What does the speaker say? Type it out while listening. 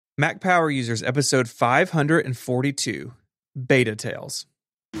Mac Power Users, episode 542, Beta Tales.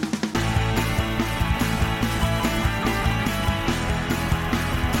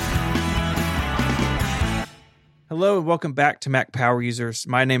 Hello and welcome back to Mac Power Users.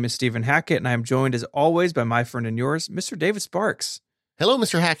 My name is Stephen Hackett, and I am joined as always by my friend and yours, Mr. David Sparks. Hello,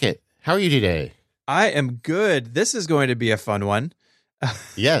 Mr. Hackett. How are you today? I am good. This is going to be a fun one.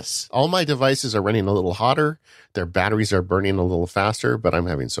 Yes, all my devices are running a little hotter. Their batteries are burning a little faster, but I'm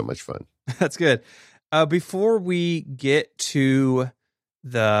having so much fun. That's good. Before we get to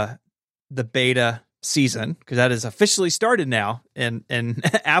the beta season, because that is officially started now in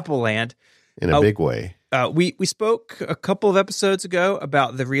Apple land. In a big way. We spoke a couple of episodes ago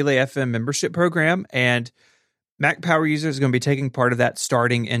about the Relay FM membership program, and Mac Power Users is going to be taking part of that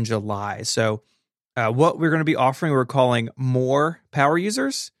starting in July. So what we're going to be offering, we're calling More Power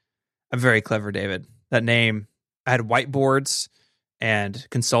Users. I'm very clever, David. That name, I had whiteboards and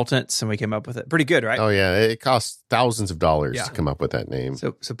consultants, and we came up with it. Pretty good, right? Oh, yeah. It costs thousands of dollars to come up with that name.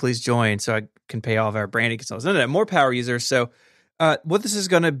 So please join so I can pay all of our branding consultants. No, More Power Users. So what this is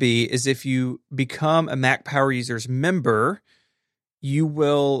going to be is if you become a Mac Power Users member, you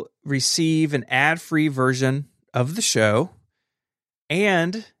will receive an ad-free version of the show,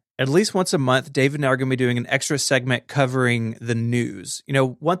 and at least once a month, David and I are going to be doing an extra segment covering the news. You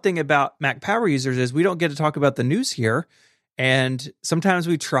know, one thing about Mac Power Users is we don't get to talk about the news here, and sometimes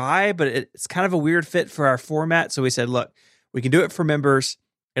we try, but it's kind of a weird fit for our format. So we said, look, we can do it for members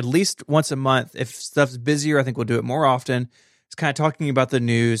at least once a month. If stuff's busier, I think we'll do it more often. It's kind of talking about the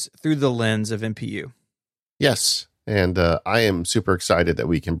news through the lens of MPU. Yes, and I am super excited that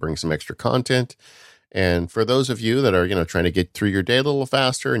we can bring some extra content. And for those of you that are, trying to get through your day a little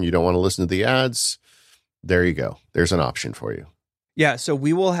faster and you don't want to listen to the ads, there you go. There's an option for you. Yeah, so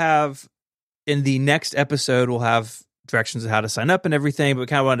we will have, in the next episode, we'll have directions of how to sign up and everything, but we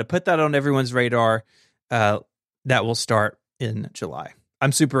kind of wanted to put that on everyone's radar. That will start in July.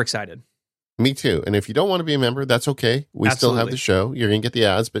 I'm super excited. Me too. And if you don't want to be a member, that's okay. We still have the show. You're going to get the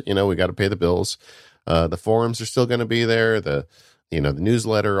ads, but, we got to pay the bills. The forums are still going to be there. The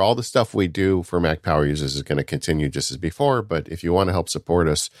newsletter, all the stuff we do for Mac Power Users is going to continue just as before. But if you want to help support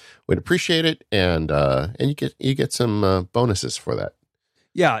us, we'd appreciate it. And you get some bonuses for that.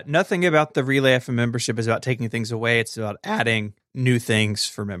 Yeah, nothing about the Relay FM membership is about taking things away. It's about adding new things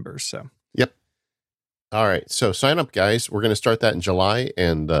for members. So, yep. All right. So sign up, guys. We're going to start that in July.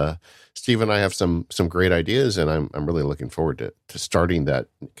 And Steve and I have some great ideas. And I'm really looking forward to starting that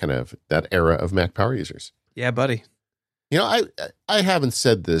era of Mac Power Users. Yeah, buddy. I haven't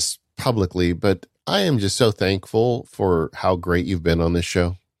said this publicly, but I am just so thankful for how great you've been on this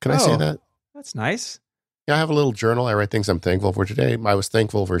show. Can I say that? That's nice. Yeah, I have a little journal. I write things I'm thankful for today. I was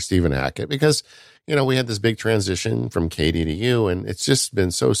thankful for Stephen Hackett because, we had this big transition from Katie to you, and it's just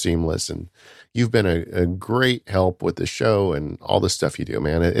been so seamless. And you've been a great help with the show and all the stuff you do,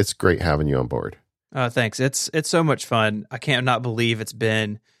 man. It's great having you on board. Thanks. It's so much fun. I can't not believe it's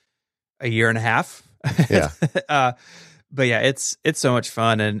been a year and a half. Yeah. But yeah, it's so much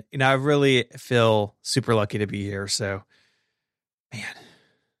fun, and I really feel super lucky to be here. So, man,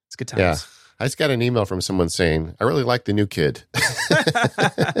 it's good times. Yeah, I just got an email from someone saying I really like the new kid.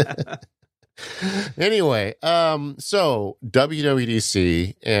 Anyway, so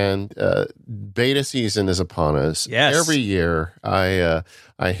WWDC and beta season is upon us. Yes. Every year, I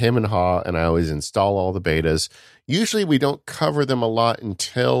hem and haw, and I always install all the betas. Usually we don't cover them a lot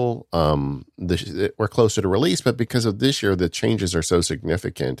until we're closer to release, but because of this year, the changes are so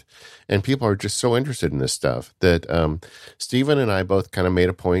significant and people are just so interested in this stuff that Stephen and I both kind of made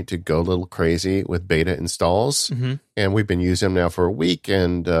a point to go a little crazy with beta installs. Mm-hmm. And we've been using them now for a week,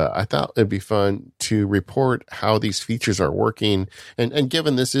 and I thought it'd be fun to report how these features are working. And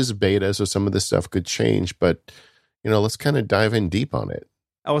given this is beta, so some of this stuff could change, but let's kind of dive in deep on it.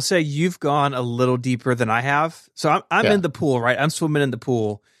 I will say you've gone a little deeper than I have. So I'm in the pool, right? I'm swimming in the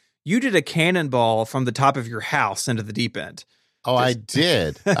pool. You did a cannonball from the top of your house into the deep end. Oh, I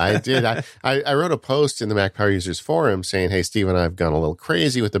did. I wrote a post in the Mac Power Users forum saying, hey, Steve and I have gone a little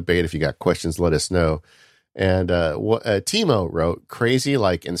crazy with the beta. If you got questions, let us know. And Timo wrote, crazy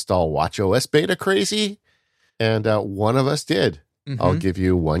like install watchOS beta crazy? And one of us did. Mm-hmm. I'll give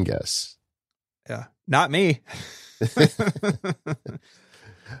you one guess. Yeah, not me.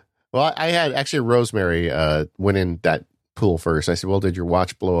 Well, I had actually Rosemary went in that pool first. I said, well, did your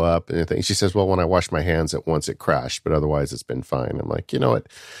watch blow up? And she says, well, when I washed my hands at once, it crashed, but otherwise it's been fine. I'm like, you know what?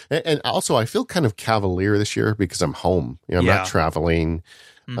 And also I feel kind of cavalier this year because I'm home. I'm not traveling.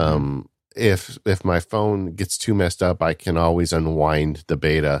 Mm-hmm. if my phone gets too messed up, I can always unwind the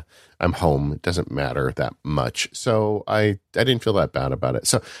beta. I'm home. It doesn't matter that much. So I didn't feel that bad about it.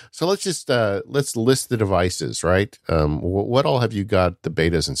 So let's just let's list the devices, right? What all have you got the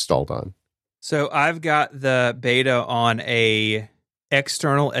betas installed on? So I've got the beta on a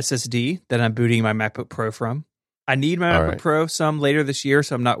external SSD that I'm booting my MacBook Pro from. I need my MacBook Pro some later this year,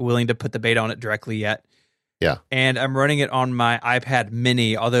 so I'm not willing to put the beta on it directly yet. Yeah. And I'm running it on my iPad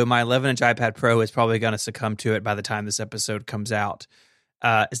mini, although my 11-inch iPad Pro is probably going to succumb to it by the time this episode comes out.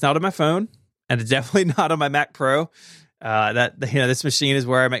 It's not on my phone, and it's definitely not on my Mac Pro. This machine is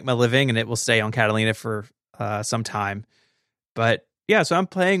where I make my living, and it will stay on Catalina for some time. But yeah, so I'm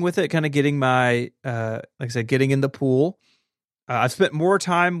playing with it, kind of getting my, like I said, getting in the pool. I've spent more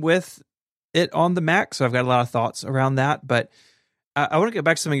time with it on the Mac, so I've got a lot of thoughts around that. But I want to get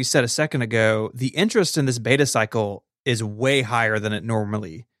back to something you said a second ago. The interest in this beta cycle is way higher than it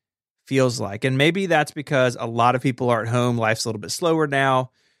normally feels like. And maybe that's because a lot of people are at home. Life's a little bit slower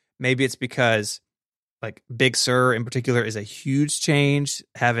now. Maybe it's because like Big Sur in particular is a huge change.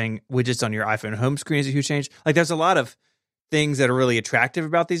 Having widgets on your iPhone home screen is a huge change. Like there's a lot of things that are really attractive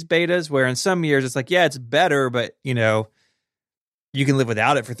about these betas, where in some years it's like, yeah, it's better, but you can live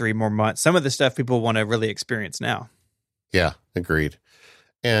without it for 3 more months. Some of the stuff people want to really experience now. Yeah, agreed.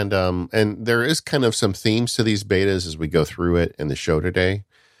 And there is kind of some themes to these betas as we go through it in the show today.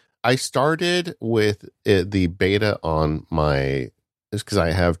 I started with the beta on just because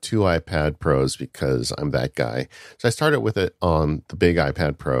I have 2 iPad Pros because I'm that guy. So I started with it on the big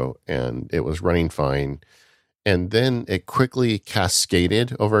iPad Pro, and it was running fine. And then it quickly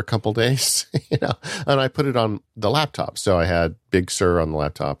cascaded over a couple days, and I put it on the laptop. So I had Big Sur on the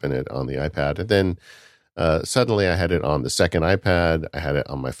laptop and it on the iPad. And then suddenly I had it on the second iPad. I had it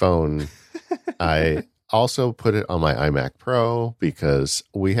on my phone. I also put it on my iMac Pro because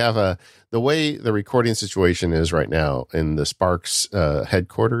we have the way the recording situation is right now in the Sparks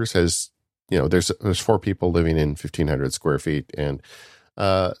headquarters has, there's 4 people living in 1,500 square feet. And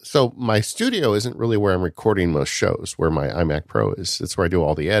so my studio isn't really where I'm recording most shows, where my iMac Pro is. It's where I do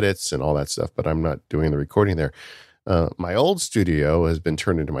all the edits and all that stuff, but I'm not doing the recording there. My old studio has been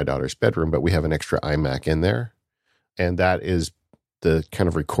turned into my daughter's bedroom, but we have an extra iMac in there. And that is the kind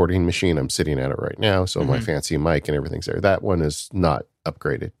of recording machine I'm sitting at it right now. So my fancy mic and everything's there. That one is not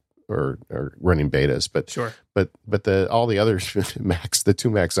upgraded or running betas, but sure. But all the other Macs, the 2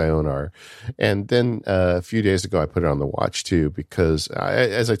 Macs I own are. And then a few days ago, I put it on the watch too, because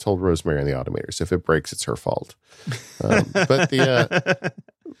as I told Rosemary and the Automators, if it breaks, it's her fault. But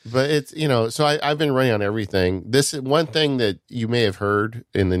it's, so I've been running on everything. This is one thing that you may have heard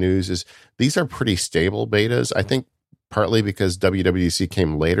in the news is these are pretty stable betas. I think partly because WWDC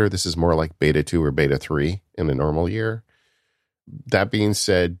came later. This is more like beta 2 or beta 3 in a normal year. That being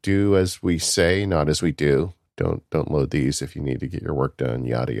said, do as we say, not as we do. Don't load these if you need to get your work done,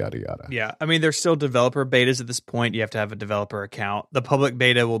 yada, yada, yada. Yeah. I mean, there's still developer betas at this point. You have to have a developer account. The public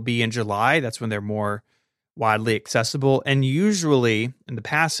beta will be in July. That's when they're more widely accessible. And usually, in the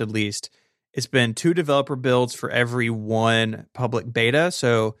past at least, it's been 2 developer builds for every 1 public beta.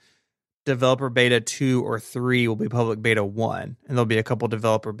 So developer beta 2 or 3 will be public beta 1. And there'll be a couple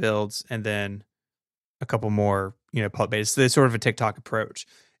developer builds and then a couple more, public betas. So it's sort of a TikTok approach.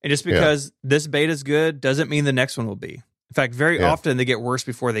 And just because this beta is good doesn't mean the next one will be. In fact, very often they get worse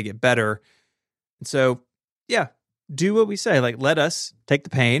before they get better. And so, do what we say. Like, let us take the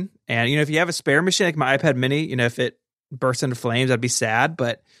pain. And, if you have a spare machine, like my iPad mini, if it bursts into flames, I'd be sad,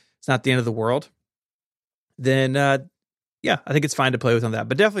 but it's not the end of the world. Then, I think it's fine to play with on that.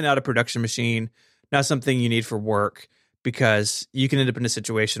 But definitely not a production machine, not something you need for work, because you can end up in a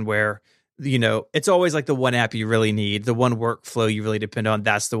situation where it's always like the one app you really need, the one workflow you really depend on.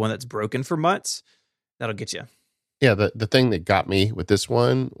 That's the one that's broken for months. That'll get you. Yeah. The thing that got me with this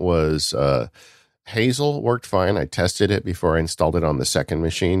one was Hazel worked fine. I tested it before I installed it on the second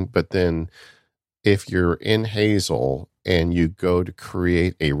machine. But then if you're in Hazel and you go to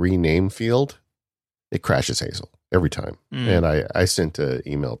create a rename field, it crashes Hazel every time. And I sent an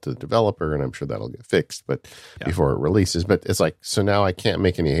email to the developer, and I'm sure that'll get fixed, but before it releases. But it's like, so now I can't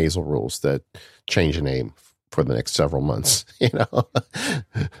make any Hazel rules that change a name for the next several months,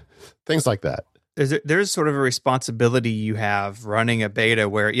 things like that. There's sort of a responsibility you have running a beta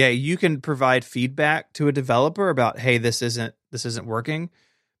where, you can provide feedback to a developer about, hey, this isn't working,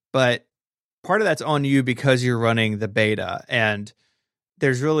 but part of that's on you because you're running the beta. And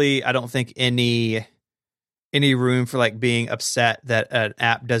there's really, I don't think any room for like being upset that an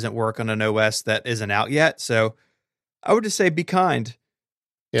app doesn't work on an OS that isn't out yet. So I would just say be kind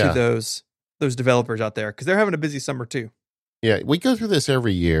to those developers out there, because they're having a busy summer too. Yeah, we go through this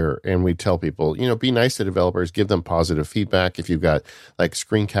every year and we tell people, be nice to developers, give them positive feedback. If you've got like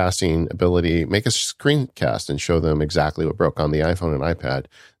screencasting ability, make a screencast and show them exactly what broke on the iPhone and iPad.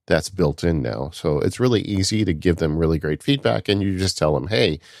 That's built in now. So it's really easy to give them really great feedback. And you just tell them,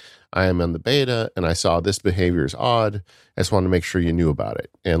 hey, I am in the beta and I saw this behavior is odd. I just wanted to make sure you knew about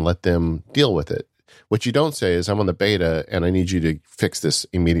it and let them deal with it. What you don't say is, I'm on the beta and I need you to fix this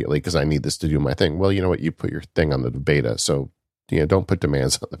immediately because I need this to do my thing. Well, you know what? You put your thing on the beta. So, don't put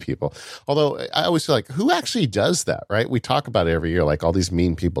demands on the people. Although I always feel like, who actually does that, right? We talk about it every year, like all these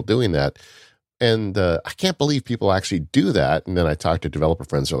mean people doing that. And I can't believe people actually do that. And then I talk to developer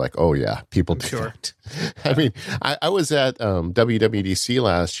friends who are like, oh, yeah, people do that. I mean, I was at WWDC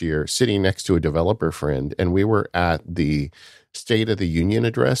last year sitting next to a developer friend, and we were at the State of the Union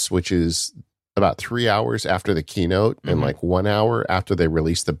address, which is about 3 hours after the keynote and like 1 hour after they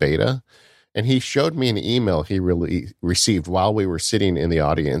released the beta. And he showed me an email he really received while we were sitting in the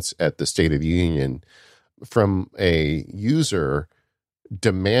audience at the State of the Union from a user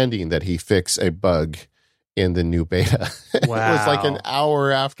demanding that he fix a bug in the new beta. Wow. It was like an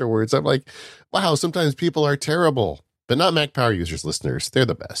hour afterwards. I'm like, wow, sometimes people are terrible, but not Mac Power Users listeners. They're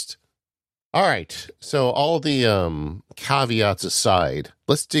the best. All right. So all the caveats aside,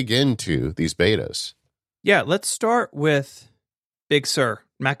 let's dig into these betas. Yeah, let's start with Big Sur,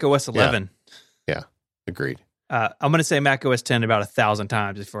 Mac OS 11. Yeah, agreed. I'm going to say Mac OS 10 about 1,000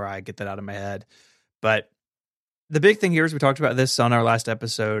 times before I get that out of my head. But the big thing here is, we talked about this on our last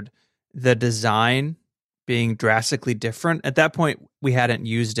episode, the design being drastically different. At that point, we hadn't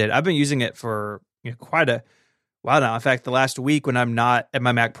used it. I've been using it for quite a while now. In fact, the last week when I'm not at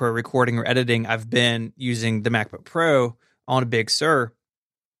my Mac Pro recording or editing, I've been using the MacBook Pro on a Big Sur.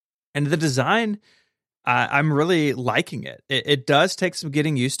 And the design, I'm really liking it. It does take some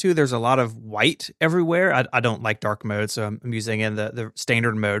getting used to. There's a lot of white everywhere. I don't like dark mode, so I'm using in the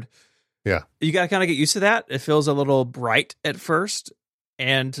standard mode. Yeah. You got to kind of get used to that. It feels a little bright at first.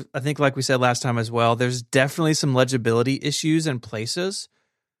 And I think, like we said last time as well, there's definitely some legibility issues in places.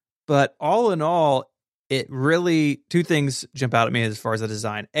 But all in all, it really, two things jump out at me as far as the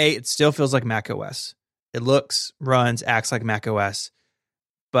design. A, it still feels like Mac OS. It looks, runs, acts like Mac OS.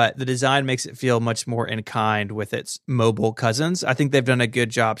 But the design makes it feel much more in kind with its mobile cousins. I think they've done a good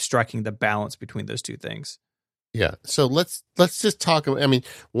job striking the balance between those two things. Yeah. So let's just talk. I mean,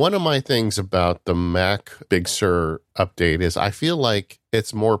 one of my things about the Mac Big Sur update is I feel like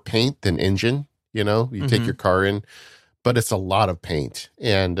it's more paint than engine. You take your car in, but it's a lot of paint.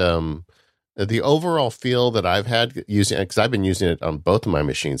 And the overall feel that I've had using it, because I've been using it on both of my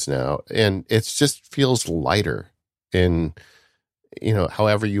machines now, and it just feels lighter in,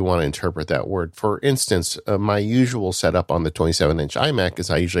 however you want to interpret that word. For instance, my usual setup on the 27-inch iMac is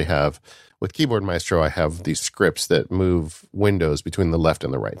I usually have, with Keyboard Maestro, I have these scripts that move windows between the left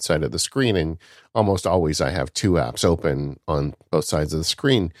and the right side of the screen. And almost always I have two apps open on both sides of the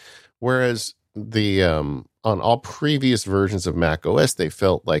screen. Whereas the on all previous versions of Mac OS, they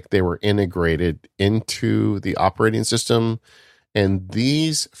felt like they were integrated into the operating system. And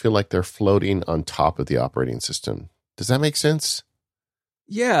these feel like they're floating on top of the operating system. Does that make sense?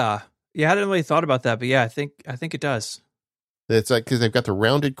 Yeah. I hadn't really thought about that, but yeah, I think it does. It's like, because they've got the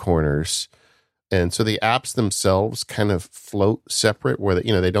rounded corners, and so the apps themselves kind of float separate, where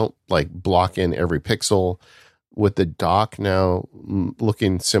they don't like block in every pixel. With the dock now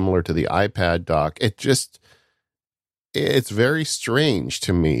looking similar to the iPad dock, it's very strange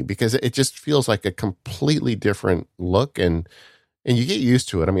to me, because it just feels like a completely different look, and you get used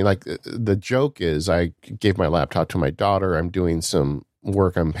to it. I mean, like, the joke is, I gave my laptop to my daughter. I'm doing some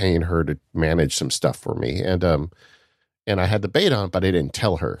work. I'm paying her to manage some stuff for me, and I had the beta on, but I didn't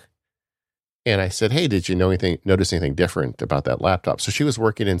tell her. And I said, hey, did you notice anything different about that laptop? So she was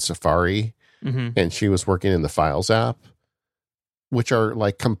working in Safari, and she was working in the Files app, which are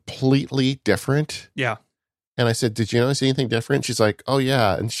like completely different. Yeah. And I said, did you notice anything different? She's like, oh,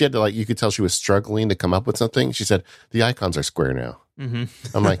 yeah. And she had to, you could tell she was struggling to come up with something. She said, the icons are square now.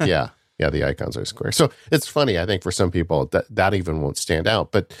 I'm like, yeah, the icons are square. So it's funny. I think for some people that even won't stand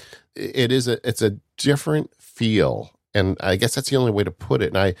out, but it's a different feel. And I guess that's the only way to put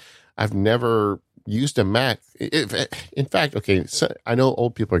it. And I've never used a Mac. In fact, okay, so I know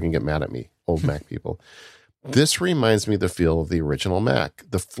old people are going to get mad at me, old Mac people. This reminds me of the feel of the original Mac.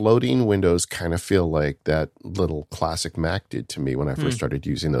 The floating windows kind of feel like that little classic Mac did to me when I first started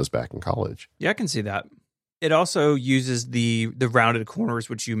using those back in college. Yeah, I can see that. It also uses the rounded corners,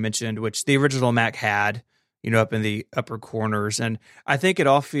 which you mentioned, which the original Mac had, up in the upper corners. And I think it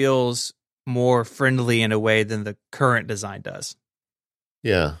all feels more friendly in a way than the current design does.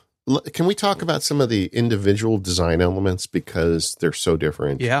 Yeah. Can we talk about some of the individual design elements because they're so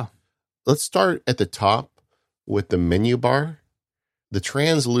different? Yeah. Let's start at the top with the menu bar, the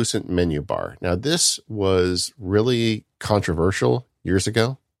translucent menu bar. Now, this was really controversial years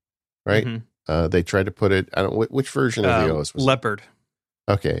ago, right? Mm-hmm. They tried to put it, I don't, which version of the OS was Leopard.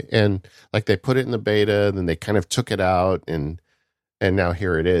 it? Okay. And like they put it in the beta, then they kind of took it out and now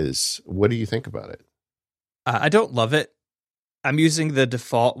here it is. What do you think about it? I don't love it. I'm using the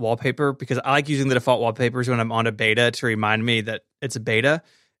default wallpaper because I like using the default wallpapers when I'm on a beta to remind me that it's a beta.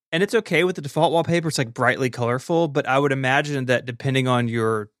 And it's okay with the default wallpaper. It's like brightly colorful, but I would imagine that depending on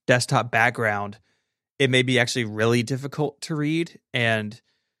your desktop background, it may be actually really difficult to read. And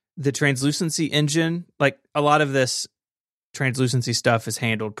the translucency engine, like a lot of this translucency stuff is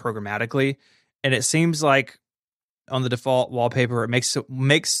handled programmatically. And it seems like on the default wallpaper, it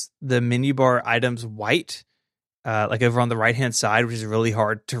makes the menu bar items white, like over on the right-hand side, which is really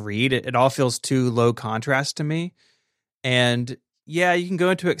hard to read. It all feels too low contrast to me. And yeah, you can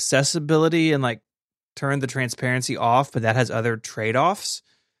go into accessibility and like turn the transparency off, but that has other trade-offs.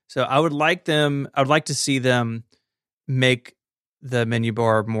 So I would like to see them make the menu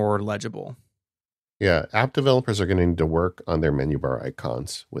bar more legible. Yeah, app developers are going to need to work on their menu bar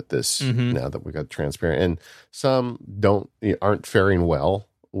icons with this now that we got transparent. And some aren't faring well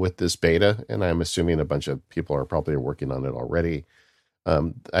with this beta, and I'm assuming a bunch of people are probably working on it already.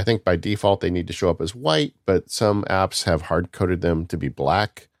 I think by default they need to show up as white, but some apps have hard-coded them to be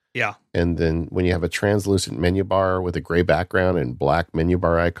black. Yeah. And then when you have a translucent menu bar with a gray background and black menu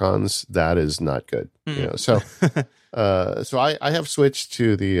bar icons, that is not good. So I have switched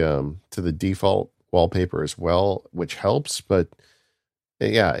to the default wallpaper as well, which helps. But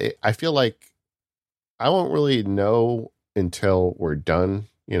yeah, I feel like I won't really know until we're done,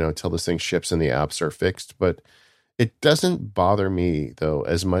 until this thing ships and the apps are fixed. But it doesn't bother me though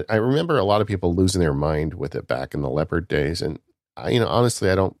as much. I remember a lot of people losing their mind with it back in the Leopard days, and honestly,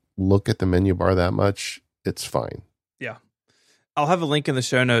 I don't look at the menu bar that much. It's fine. Yeah, I'll have a link in the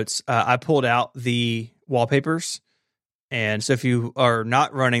show notes. I pulled out the wallpapers, and so if you are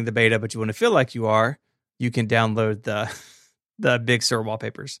not running the beta but you want to feel like you are, you can download the Big Sur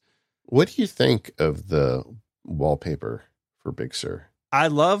wallpapers. What do you think of the wallpaper for Big Sur? I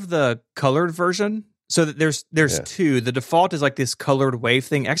love the colored version. So that there's two. The default is like this colored wave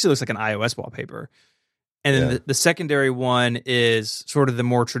thing. Actually looks like an iOS wallpaper. And then the secondary one is sort of the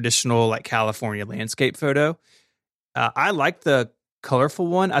more traditional like California landscape photo. I like the colorful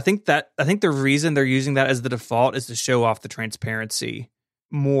one. I think the reason they're using that as the default is to show off the transparency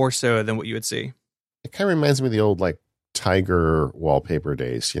more so than what you would see. It kind of reminds me of the old like Tiger wallpaper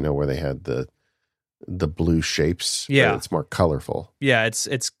days, where they had the blue shapes. Yeah, it's more colorful. Yeah, it's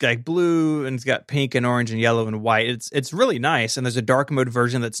like blue and it's got pink and orange and yellow and white. It's really nice, and there's a dark mode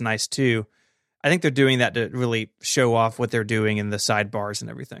version that's nice too. I think they're doing that to really show off what they're doing in the sidebars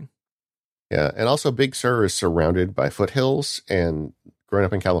and everything. Yeah, and also Big Sur is surrounded by foothills, and growing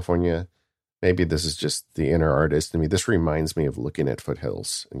up in California, maybe this is just the inner artist in me. This reminds me of looking at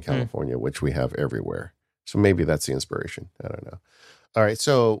foothills in California, which we have everywhere. So maybe that's the inspiration. I don't know. All right,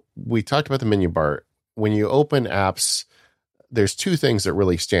 so we talked about the menu bar. When you open apps, there's two things that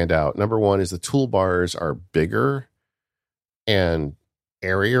really stand out. Number one is the toolbars are bigger and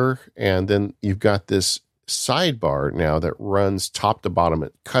airier, and then you've got this sidebar now that runs top to bottom.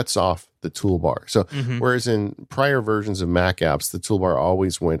 It cuts off the toolbar. So whereas in prior versions of Mac apps, the toolbar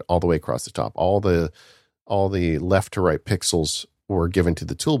always went all the way across the top. All the left to right pixels were given to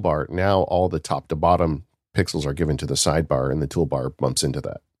the toolbar. Now all the top to bottom pixels are given to the sidebar, and the toolbar bumps into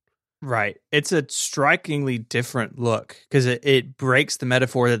that. Right. It's a strikingly different look because it breaks the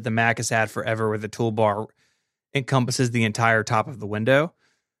metaphor that the Mac has had forever where the toolbar encompasses the entire top of the window.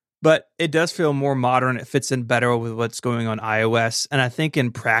 But it does feel more modern. It fits in better with what's going on iOS. And I think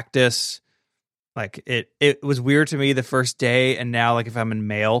in practice, like it was weird to me the first day. And now, like if I'm in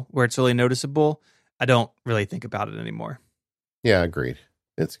Mail where it's really noticeable, I don't really think about it anymore. Yeah, agreed.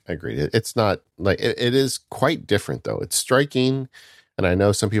 It's not like it is quite different though. It's striking. And I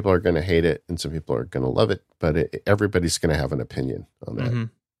know some people are going to hate it and some people are going to love it, but everybody's going to have an opinion on that.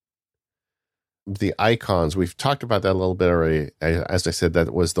 The icons, we've talked about that a little bit already. As I said,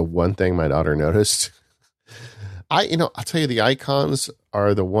 that was the one thing my daughter noticed. I'll tell you, the icons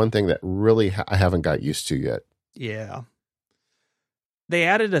are the one thing that really I haven't got used to yet. Yeah. They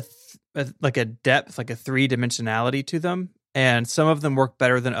added a depth, like a 3-dimensionality to them, and some of them work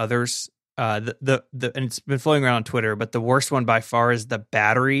better than others. And it's been floating around on Twitter, but the worst one by far is the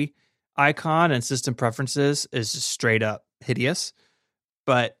battery icon, and system preferences is just straight up hideous.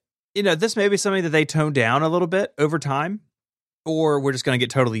 But this may be something that they tone down a little bit over time. or we're just going to get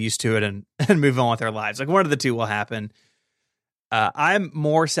totally used to it and move on with our lives. Like one of the two will happen. I'm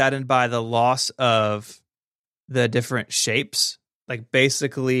more saddened by the loss of the different shapes. Like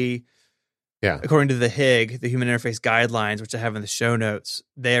basically, according to the HIG, the Human Interface Guidelines, which I have in the show notes,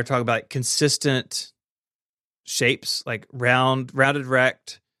 they are talking about like consistent shapes, like rounded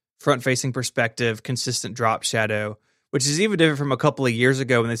rect, front-facing perspective, consistent drop shadow, which is even different from a couple of years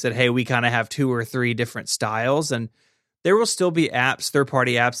ago when they said, hey, we kind of have 2 or 3 different styles. And there will still be apps,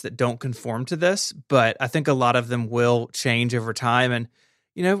 third-party apps that don't conform to this, but I think a lot of them will change over time.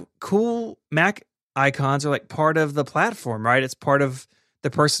 And, cool Mac icons are like part of the platform, right? It's part of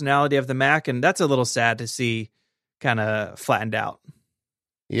the personality of the Mac, and that's a little sad to see kind of flattened out.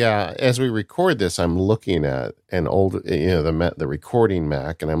 Yeah, as we record this, I'm looking at an old, the recording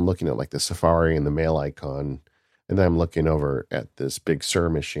Mac, and I'm looking at like the Safari and the Mail icon, and then I'm looking over at this Big Sur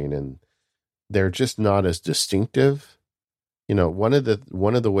machine, and they're just not as distinctive. One of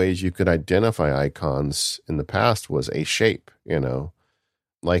the ways you could identify icons in the past was a shape.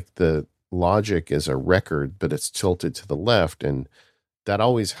 Like the Logic is a record, but it's tilted to the left, and that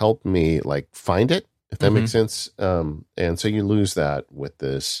always helped me like find it, if that makes sense. And so you lose that with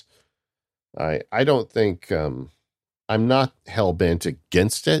this. I don't think I'm not hell bent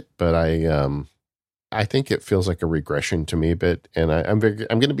against it, but I think it feels like a regression to me a bit. And I'm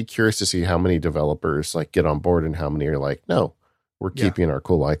going to be curious to see how many developers like get on board and how many are like, no, we're keeping our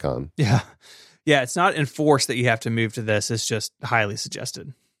cool icon. Yeah. Yeah. It's not enforced that you have to move to this. It's just highly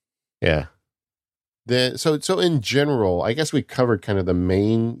suggested. Yeah. So in general, I guess we covered kind of the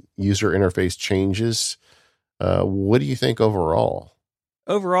main user interface changes. What do you think overall?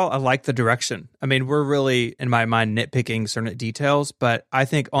 Overall, I like the direction. I mean, we're really, in my mind, nitpicking certain details, but I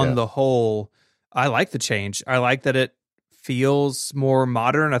think on the whole, I like the change. I like that it feels more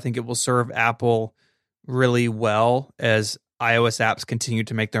modern. I think it will serve Apple really well as iOS apps continue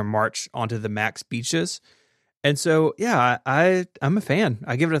to make their march onto the Mac's beaches. And so, yeah, I'm a fan.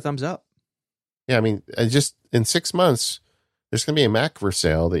 I give it a thumbs up. Yeah, I mean, just in 6 months, there's going to be a Mac for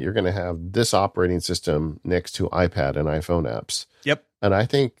sale that you're going to have this operating system next to iPad and iPhone apps. Yep. And I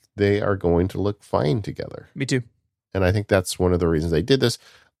think they are going to look fine together. Me too. And I think that's one of the reasons they did this.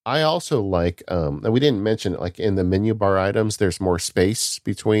 I also like, and we didn't mention it, like in the menu bar items, there's more space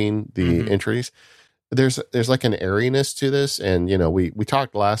between the entries. There's like an airiness to this. And, we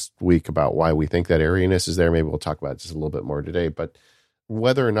talked last week about why we think that airiness is there. Maybe we'll talk about it just a little bit more today. But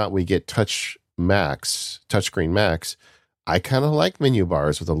whether or not we get touchscreen Macs, I kind of like menu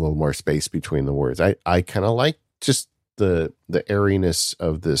bars with a little more space between the words. I kind of like just the airiness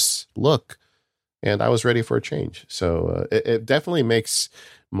of this look, and I was ready for a change. So it definitely makes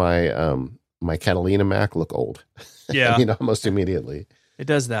my my Catalina Mac look old. Yeah, almost immediately. It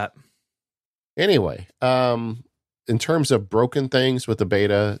does that. Anyway, in terms of broken things with the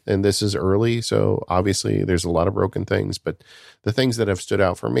beta, and this is early, so obviously there's a lot of broken things, but the things that have stood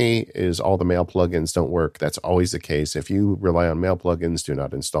out for me is all the Mail plugins don't work. That's always the case. If you rely on Mail plugins, do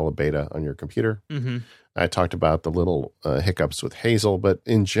not install a beta on your computer. I talked about the little hiccups with Hazel, but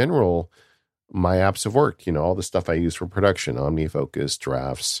in general, my apps have worked. All the stuff I use for production, OmniFocus,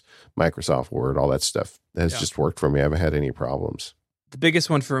 Drafts, Microsoft Word, all that stuff has just worked for me. I haven't had any problems. The biggest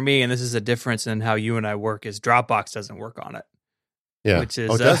one for me, and this is a difference in how you and I work, is Dropbox doesn't work on it. Yeah. Which is,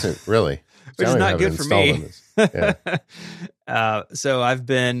 it doesn't, really. Which is not good for me. Yeah. So I've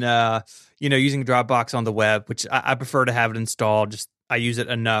been, using Dropbox on the web, which I prefer to have it installed. Just I use it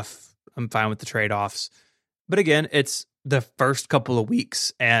enough. I'm fine with the trade-offs. But again, it's the first couple of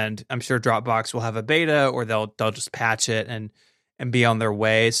weeks, and I'm sure Dropbox will have a beta, or they'll just patch it and be on their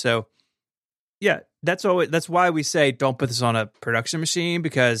way. So yeah, that's why we say don't put this on a production machine,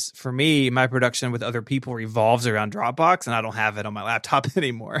 because for me, my production with other people revolves around Dropbox, and I don't have it on my laptop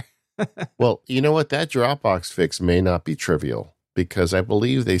anymore. Well, you know what? That Dropbox fix may not be trivial, because I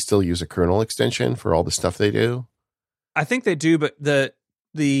believe they still use a kernel extension for all the stuff they do. I think they do, but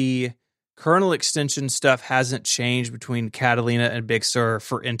the kernel extension stuff hasn't changed between Catalina and Big Sur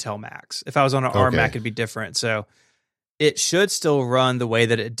for Intel Macs. If I was on an ARM Mac, it'd be different. So it should still run the way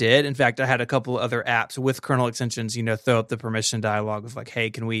that it did. In fact, I had a couple of other apps with kernel extensions, throw up the permission dialog of like, hey,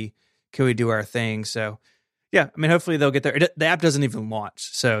 can we do our thing? So yeah, I mean, hopefully they'll get there. The app doesn't even launch.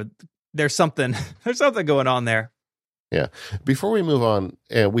 So there's something going on there. Yeah. Before we move on,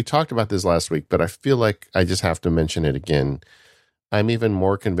 we talked about this last week, but I feel like I just have to mention it again. I'm even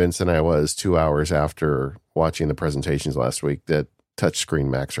more convinced than I was 2 hours after watching the presentations last week that touchscreen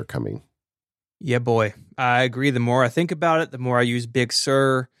Macs are coming. Yeah, boy. I agree. The more I think about it, the more I use Big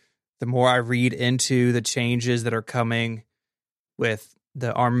Sur, the more I read into the changes that are coming with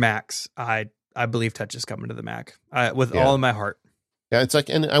the ARM Macs. I I believe touch is coming to the Mac with Yeah. all of my heart. Yeah, it's like,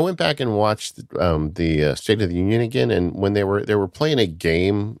 and I went back and watched the State of the Union again, and when they were playing a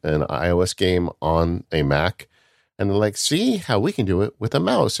game, an iOS game on a Mac, and they're like, see how we can do it with a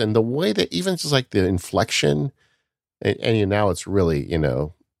mouse, and the way that even just like the inflection, and now it's really,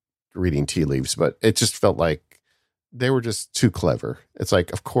 reading tea leaves, but it just felt like they were just too clever. It's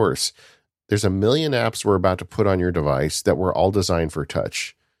like, of course, there's a million apps we're about to put on your device that were all designed for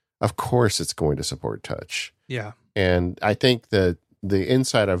touch. Of course, it's going to support touch. Yeah. And I think that the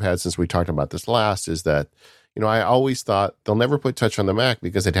insight I've had since we talked about this last is that, I always thought they'll never put touch on the Mac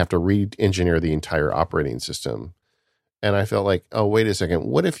because they'd have to re-engineer the entire operating system. And I felt like, oh, wait a second.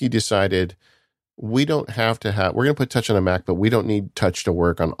 What if you decided we're going to put touch on the Mac, but we don't need touch to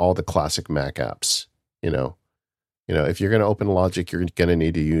work on all the classic Mac apps, if you're going to open Logic, you're going to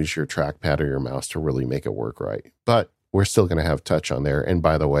need to use your trackpad or your mouse to really make it work right. But we're still going to have touch on there. And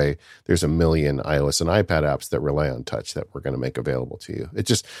by the way, there's a million iOS and iPad apps that rely on touch that we're going to make available to you.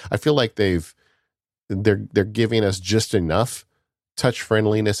 I feel like they're giving us just enough touch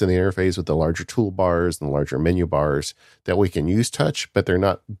friendliness in the interface with the larger toolbars and the larger menu bars that we can use touch, but they're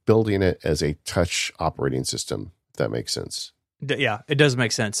not building it as a touch operating system, if that makes sense. Yeah, it does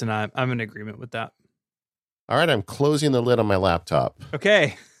make sense. And I'm in agreement with that. All right, I'm closing the lid on my laptop.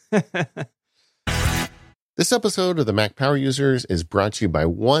 Okay. This episode of the Mac Power Users is brought to you by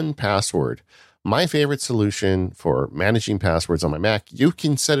 1Password, my favorite solution for managing passwords on my Mac. You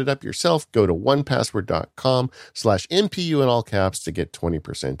can set it up yourself. Go to 1password.com/MPU in all caps to get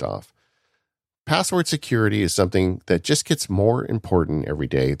 20% off. Password security is something that just gets more important every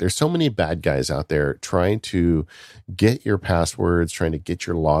day. There's so many bad guys out there trying to get your passwords, trying to get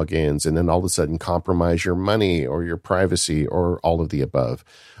your logins, and then all of a sudden compromise your money or your privacy or all of the above.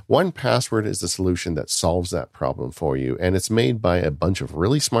 1Password is the solution that solves that problem for you, and it's made by a bunch of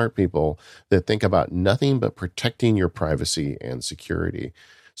really smart people that think about nothing but protecting your privacy and security.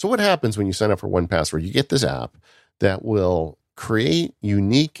 So what happens when you sign up for 1Password? You get this app that will create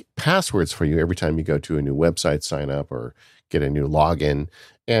unique passwords for you every time you go to a new website, sign up, or get a new login.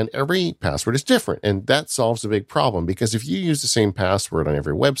 And every password is different. And that solves a big problem, because if you use the same password on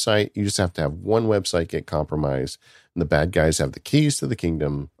every website, you just have to have one website get compromised. And the bad guys have the keys to the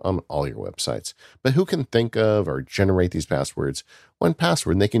kingdom on all your websites. But who can think of or generate these passwords?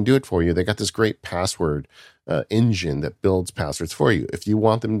 1Password, and they can do it for you. They got this great password engine that builds passwords for you. If you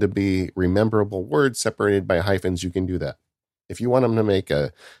want them to be rememberable words separated by hyphens, you can do that. If you want them to make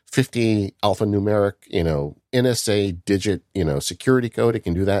a 50 alphanumeric, NSA digit, security code, it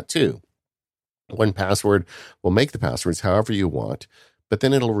can do that too. 1Password will make the passwords however you want, but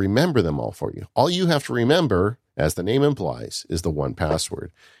then it'll remember them all for you. All you have to remember, as the name implies, is the 1Password.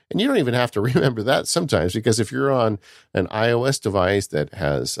 And you don't even have to remember that sometimes, because if you're on an iOS device that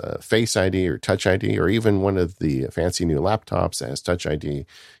has Face ID or Touch ID, or even one of the fancy new laptops that has Touch ID,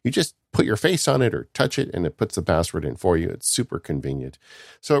 you just put your face on it or touch it and it puts the password in for you. It's super convenient.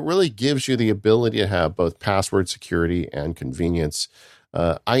 So it really gives you the ability to have both password security and convenience.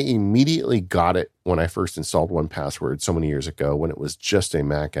 I immediately got it when I first installed 1Password so many years ago, when it was just a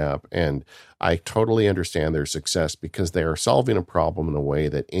Mac app. And I totally understand their success because they are solving a problem in a way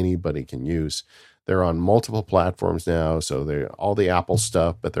that anybody can use. They're on multiple platforms now. So they're all the Apple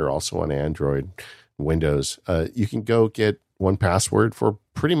stuff, but they're also on Android, Windows. You can go get 1Password for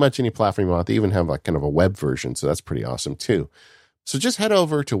pretty much any platform you want. They even have like kind of a web version. So that's pretty awesome too. So just head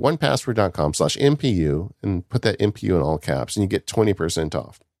over to 1password.com/MPU and put that MPU in all caps, and you get 20%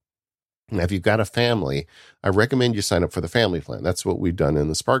 off. Now, if you've got a family, I recommend you sign up for the family plan. That's what we've done in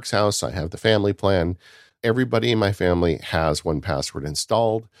the Sparks house. I have the family plan. Everybody in my family has 1Password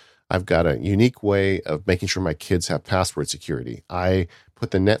installed. I've got a unique way of making sure my kids have password security. I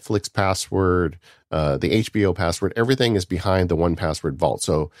put the Netflix password, the HBO password, everything is behind the 1Password vault.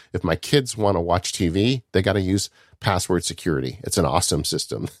 So if my kids want to watch TV, they got to use password security. It's an awesome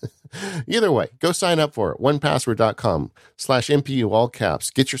system. Either way, go sign up for it. 1password.com/MPU, all caps.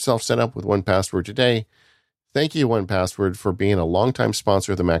 Get yourself set up with 1Password today. Thank you, 1Password, for being a longtime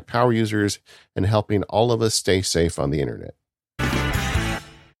sponsor of the Mac Power Users and helping all of us stay safe on the internet.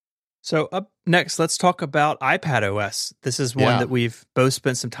 So up next, let's talk about iPadOS. This is one that we've both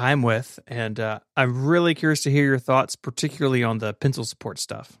spent some time with, and I'm really curious to hear your thoughts, particularly on the pencil support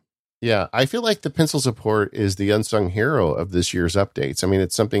stuff. Yeah, I feel like the pencil support is the unsung hero of this year's updates. I mean,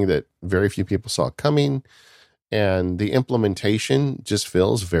 it's something that very few people saw coming, and the implementation just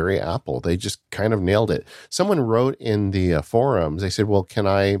feels very Apple. They just kind of nailed it. Someone wrote in the forums, they said, well, can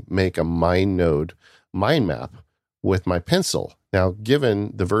I make a MindNode mind map with my pencil? Now,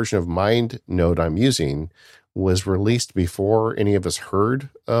 given the version of MindNode I'm using, was released before any of us heard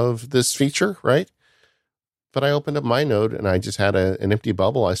of this feature, right? But I opened up MindNote and I just had an empty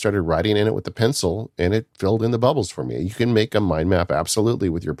bubble. I started writing in it with the pencil and it filled in the bubbles for me. You can make a mind map absolutely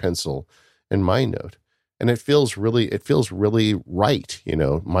with your pencil in MindNote. And it feels really right,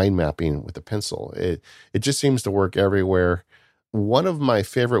 mind mapping with a pencil. It just seems to work everywhere. One of my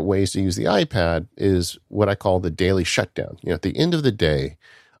favorite ways to use the iPad is what I call the daily shutdown. At the end of the day,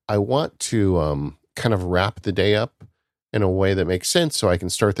 I want to kind of wrap the day up in a way that makes sense so I can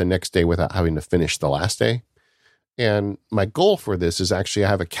start the next day without having to finish the last day. And my goal for this is actually I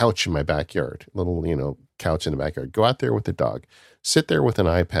have a couch in my backyard, a little, couch in the backyard. Go out there with the dog, sit there with an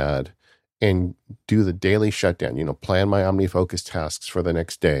iPad and do the daily shutdown, plan my OmniFocus tasks for the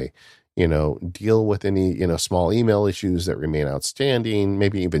next day, deal with any, small email issues that remain outstanding,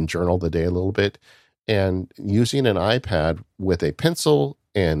 maybe even journal the day a little bit. And using an iPad with a pencil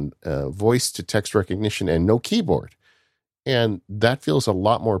and voice to text recognition and no keyboard. And that feels a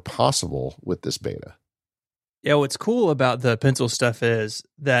lot more possible with this beta. Yeah, what's cool about the pencil stuff is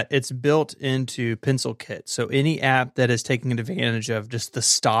that it's built into PencilKit. So any app that is taking advantage of just the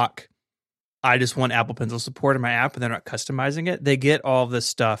stock, I just want Apple Pencil support in my app and they're not customizing it, they get all this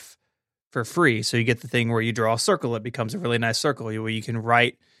stuff for free. So you get the thing where you draw a circle, it becomes a really nice circle where you can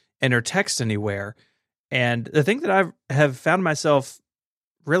write, enter text anywhere. And the thing that I have found myself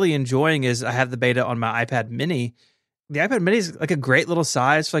really enjoying is I have the beta on my iPad mini. The iPad mini is like a great little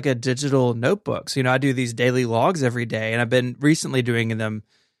size for like a digital notebook. So, I do these daily logs every day and I've been recently doing them,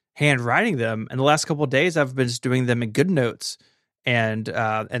 handwriting them. And the last couple of days I've been just doing them in GoodNotes and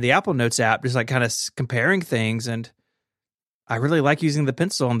the Apple Notes app, just like kind of comparing things. And I really like using the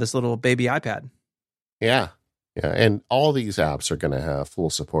pencil on this little baby iPad. Yeah. Yeah. And all these apps are going to have full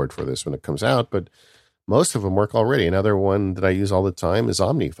support for this when it comes out, but most of them work already. Another one that I use all the time is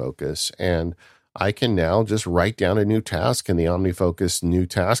OmniFocus. And I can now just write down a new task in the OmniFocus new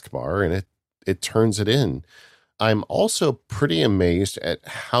taskbar and it turns it in. I'm also pretty amazed at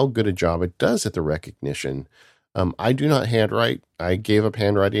how good a job it does at the recognition. I do not handwrite. I gave up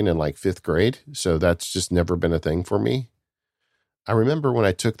handwriting in like 5th grade, so that's just never been a thing for me. I remember when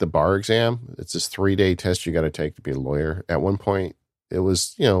I took the bar exam, it's this 3-day test you got to take to be a lawyer. At one point, it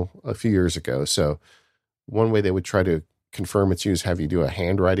was, a few years ago. So one way they would try to confirm it's you is have you do a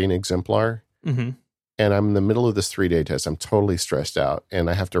handwriting exemplar. Mm-hmm. And I'm in the middle of this 3-day test. I'm totally stressed out and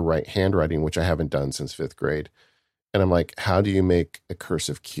I have to write handwriting, which I haven't done since 5th grade. And I'm like, how do you make a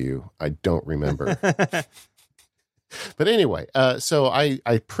cursive Q? I don't remember. But anyway, so I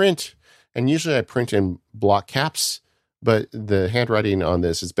print, and usually I print in block caps, but the handwriting on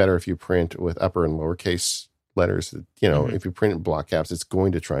this is better if you print with upper and lowercase letters. If you print in block caps, it's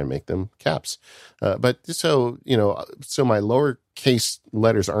going to try and make them caps. But so my lowercase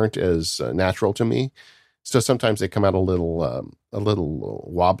letters aren't as natural to me. So sometimes they come out a little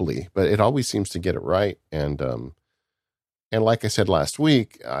wobbly, but it always seems to get it right. And like I said last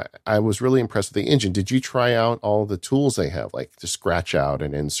week, I was really impressed with the engine. Did you try out all the tools they have, like to scratch out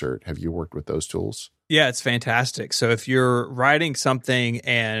and insert? Have you worked with those tools? Yeah, it's fantastic. So if you're writing something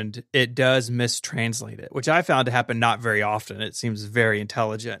and it does mistranslate it, which I found to happen not very often, it seems very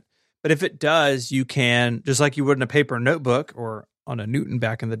intelligent. But if it does, you can, just like you would in a paper notebook or on a Newton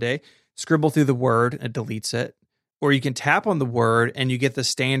back in the day, scribble through the word and it deletes it. Or you can tap on the word and you get the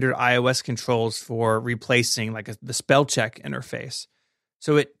standard iOS controls for replacing like the spell check interface.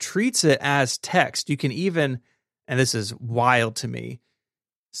 So it treats it as text. You can even, and this is wild to me,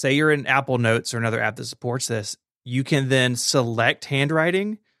 say you're in Apple Notes or another app that supports this, you can then select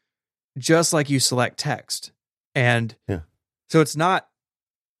handwriting just like you select text. And so it's not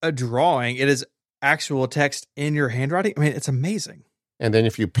a drawing, it is actual text in your handwriting. I mean, it's amazing. And then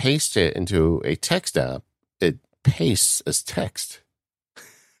if you paste it into a text app, it pastes as text.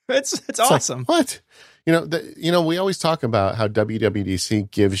 It's awesome. Like, what? We always talk about how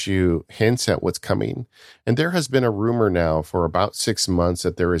WWDC gives you hints at what's coming. And there has been a rumor now for about 6 months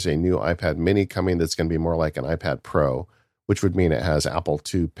that there is a new iPad mini coming that's going to be more like an iPad Pro, which would mean it has Apple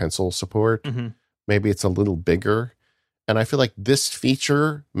II Pencil support. Mm-hmm. Maybe it's a little bigger. And I feel like this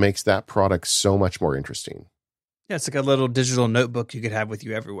feature makes that product so much more interesting. Yeah, it's like a little digital notebook you could have with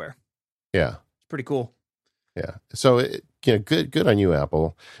you everywhere. Yeah. It's pretty cool. Yeah. So, good on you,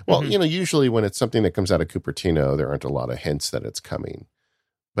 Apple. Well, usually when it's something that comes out of Cupertino, there aren't a lot of hints that it's coming.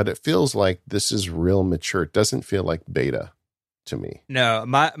 But it feels like this is real mature. It doesn't feel like beta to me. No,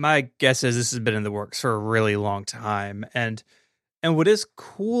 my guess is this has been in the works for a really long time. And what is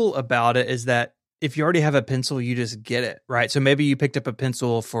cool about it is that if you already have a pencil, you just get it, right? So maybe you picked up a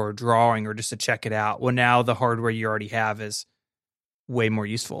pencil for drawing or just to check it out. Well, now the hardware you already have is way more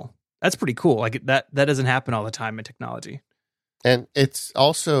useful. That's pretty cool. Like that doesn't happen all the time in technology. And it's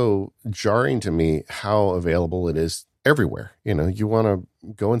also jarring to me how available it is everywhere. You know, you want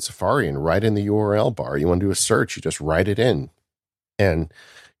to go in Safari and write in the URL bar. You want to do a search, you just write it in. And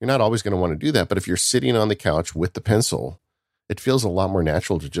you're not always going to want to do that. But if you're sitting on the couch with the pencil, it feels a lot more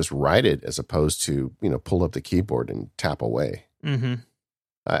natural to just write it as opposed to, you know, pull up the keyboard and tap away. Mm-hmm.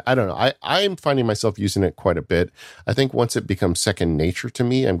 I don't know. I'm finding myself using it quite a bit. I think once it becomes second nature to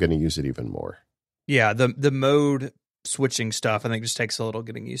me, I'm going to use it even more. Yeah, the mode switching stuff, I think, just takes a little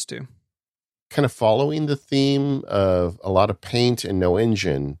getting used to. Kind of following the theme of a lot of paint and no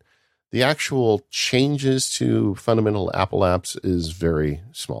engine, the actual changes to fundamental Apple apps is very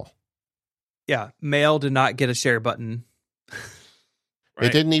small. Yeah, Mail did not get a share button. Right?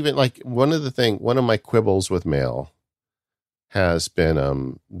 It didn't even, like, one of my quibbles with Mail has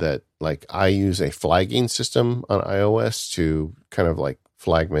been that, like, I use a flagging system on iOS to kind of like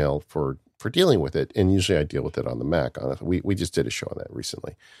flag Mail for dealing with it. And usually I deal with it on the Mac. We just did a show on that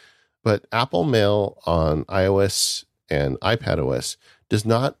recently. But Apple Mail on iOS and iPadOS does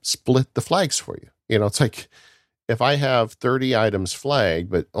not split the flags for you. You know, it's like if I have 30 items flagged,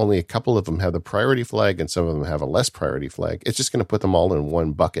 but only a couple of them have the priority flag and some of them have a less priority flag, it's just going to put them all in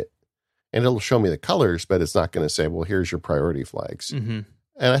one bucket. And it'll show me the colors, but it's not going to say, well, here's your priority flags. Mm-hmm.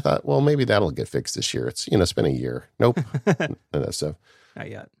 And I thought, well, maybe that'll get fixed this year. It's, you know, it's been a year. Nope. None of that stuff. Not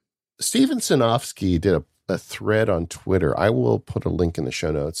yet. Steven Sinofsky did a thread on Twitter. I will put a link in the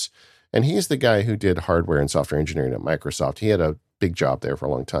show notes. And he's the guy who did hardware and software engineering at Microsoft. He had a big job there for a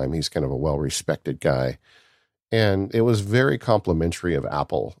long time. He's kind of a well-respected guy. And it was very complimentary of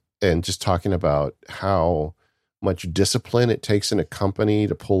Apple and just talking about how much discipline it takes in a company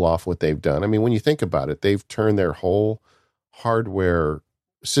to pull off what they've done. I mean, when you think about it, they've turned their whole hardware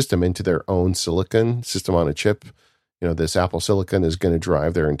system into their own silicon system on a chip. You know, this Apple Silicon is going to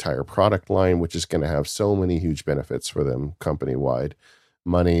drive their entire product line, which is going to have so many huge benefits for them company-wide.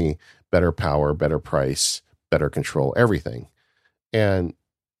 Money, better power, better price, better control, everything. And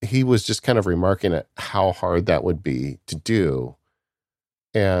he was just kind of remarking at how hard that would be to do.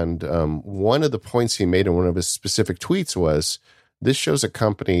 And one of the points he made in one of his specific tweets was, this shows a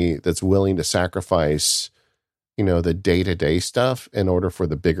company that's willing to sacrifice, you know, the day-to-day stuff in order for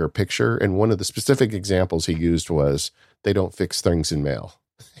the bigger picture. And one of the specific examples he used was, they don't fix things in Mail,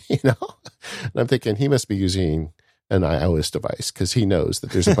 you know? And I'm thinking he must be using an iOS device because he knows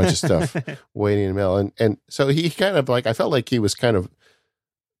that there's a bunch of stuff waiting in Mail. And so he kind of like, I felt like he was kind of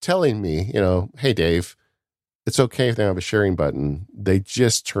telling me, you know, hey, Dave, it's okay if they have a sharing button. They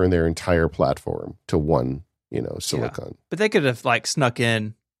just turn their entire platform to one, you know, silicon. Yeah. But they could have like snuck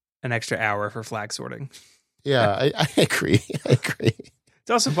in an extra hour for flag sorting. Yeah, I agree. I agree.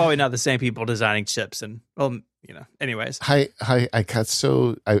 It's also probably not the same people designing chips and, well, you know, anyways. I got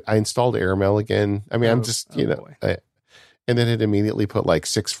so, I installed AirMail again. I mean, I'm just, you know, and then it immediately put like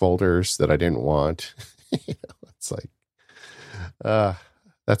 6 folders that I didn't want. You know, it's like,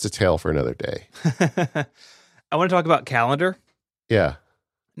 that's a tale for another day. I want to talk about Calendar. Yeah.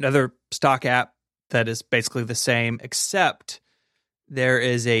 Another stock app that is basically the same, except there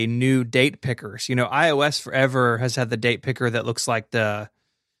is a new date picker. So, you know, iOS forever has had the date picker that looks like the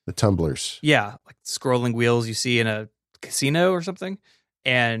tumblers. Yeah, like scrolling wheels you see in a casino or something.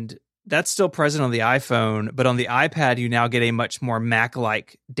 And that's still present on the iPhone, but on the iPad, you now get a much more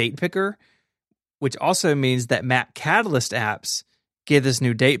Mac-like date picker, which also means that Mac Catalyst apps get this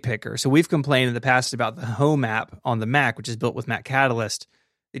new date picker. So we've complained in the past about the Home app on the Mac, which is built with Mac Catalyst.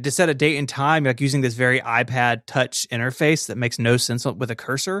 To set a date and time, like using this very iPad touch interface that makes no sense with a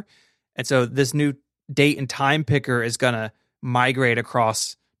cursor. And so this new date and time picker is going to migrate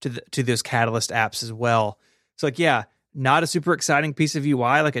across to those Catalyst apps as well. So like, yeah, not a super exciting piece of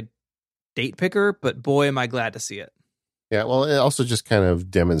UI like a date picker, but boy, am I glad to see it. Yeah, well, it also just kind of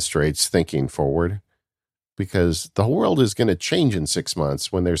demonstrates thinking forward, because the whole world is going to change in 6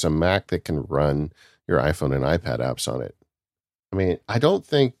 months when there's a Mac that can run your iPhone and iPad apps on it. I mean, I don't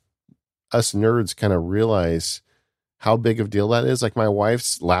think us nerds kind of realize how big of a deal that is. Like, my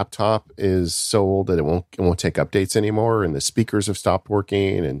wife's laptop is so old that it won't take updates anymore, and the speakers have stopped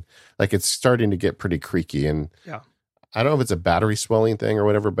working, and like it's starting to get pretty creaky. And yeah, I don't know if it's a battery swelling thing or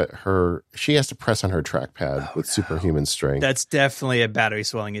whatever, but she has to press on her trackpad with superhuman strength. That's definitely a battery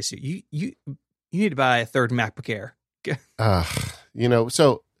swelling issue. You need to buy a third MacBook Air. You know,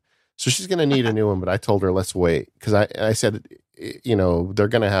 so she's going to need a new one, but I told her, let's wait. Because I said, you know, they're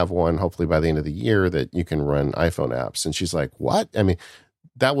going to have one hopefully by the end of the year that you can run iPhone apps. And she's like, what? I mean,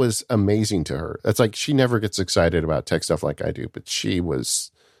 that was amazing to her. That's like, she never gets excited about tech stuff like I do, but she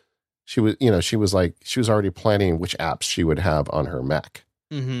was already planning which apps she would have on her Mac.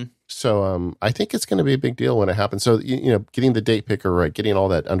 Mm-hmm. So I think it's going to be a big deal when it happens. So, getting the date picker right, getting all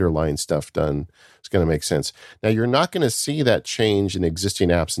that underlying stuff done is going to make sense. Now, you're not going to see that change in existing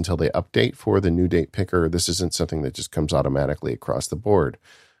apps until they update for the new date picker. This isn't something that just comes automatically across the board,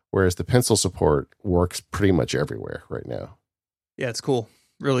 whereas the pencil support works pretty much everywhere right now. Yeah, it's cool.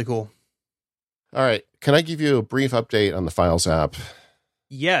 Really cool. All right. Can I give you a brief update on the Files app?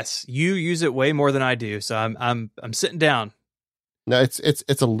 Yes, you use it way more than I do, so I'm sitting down. No,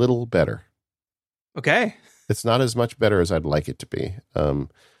 it's a little better. Okay. It's not as much better as I'd like it to be.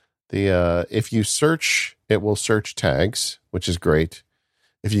 If you search, it will search tags, which is great.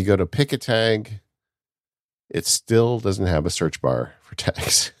 If you go to pick a tag, it still doesn't have a search bar for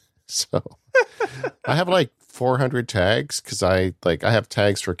tags. So I have like 400 tags because I have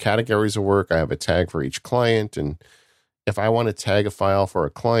tags for categories of work. I have a tag for each client, and if I want to tag a file for a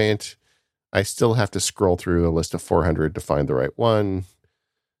client, I still have to scroll through a list of 400 to find the right one.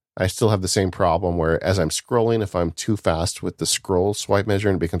 I still have the same problem where as I'm scrolling, if I'm too fast with the scroll swipe measure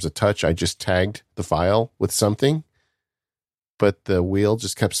and it becomes a touch, I just tagged the file with something, but the wheel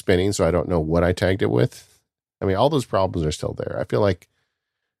just kept spinning, so I don't know what I tagged it with. I mean, all those problems are still there. I feel like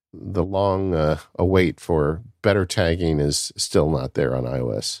the long await for better tagging is still not there on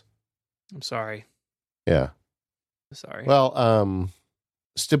iOS. I'm sorry. Yeah. Sorry. Well,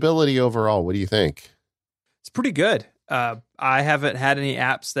 stability overall, what do you think? It's pretty good. I haven't had any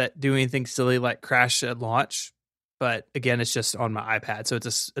apps that do anything silly like crash at launch, but again, it's just on my iPad, so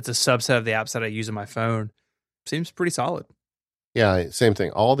it's a subset of the apps that I use on my phone. Seems pretty solid. Yeah, same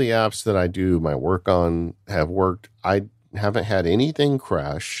thing. All the apps that I do my work on have worked. I haven't had anything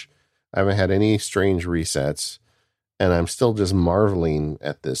crash. I haven't had any strange resets, and I'm still just marveling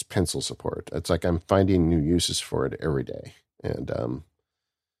at this pencil support. It's like I'm finding new uses for it every day, and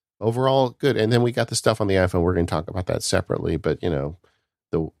overall good. And then we got the stuff on the iPhone. We're going to talk about that separately, but the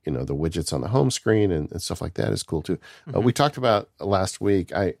widgets on the home screen and stuff like that is cool too. Mm-hmm. We talked about last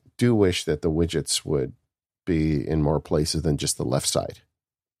week. I do wish that the widgets would be in more places than just the left side.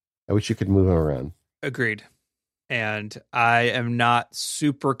 I wish you could move them around. Agreed. And I am not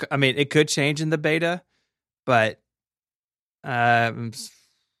super, I mean, it could change in the beta, but I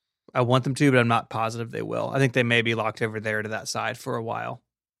want them to, but I'm not positive they will. I think they may be locked over there to that side for a while.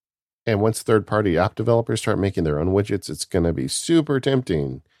 And once third-party app developers start making their own widgets, it's going to be super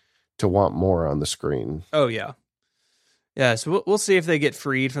tempting to want more on the screen. Oh, yeah. Yeah, so we'll see if they get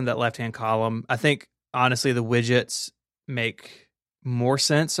freed from that left-hand column. I think, honestly, the widgets make more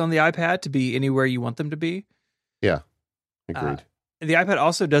sense on the iPad to be anywhere you want them to be. Yeah, agreed. The iPad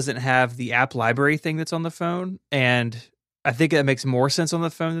also doesn't have the app library thing that's on the phone, and I think that makes more sense on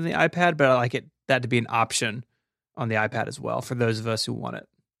the phone than the iPad, but I like that to be an option on the iPad as well for those of us who want it.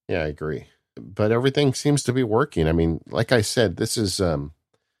 Yeah, I agree. But everything seems to be working. I mean, like I said, this is, on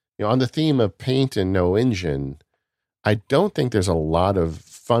the theme of paint and no engine, I don't think there's a lot of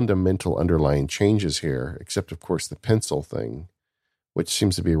fundamental underlying changes here, except, of course, the pencil thing, which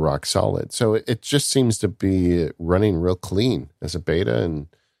seems to be rock solid. So it just seems to be running real clean as a beta, and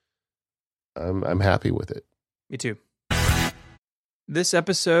I'm happy with it. Me too. This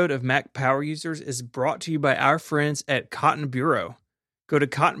episode of Mac Power Users is brought to you by our friends at Cotton Bureau. Go to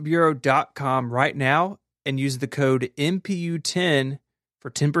cottonbureau.com right now and use the code MPU10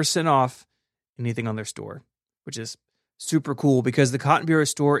 for 10% off anything on their store, which is super cool because the Cotton Bureau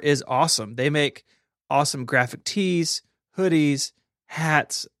store is awesome. They make awesome graphic tees, hoodies,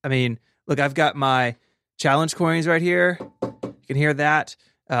 hats. I mean, look, I've got my challenge coins right here. You can hear that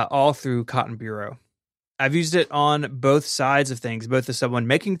all through Cotton Bureau. I've used it on both sides of things, both as someone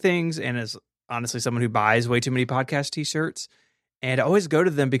making things and as honestly someone who buys way too many podcast t-shirts. And I always go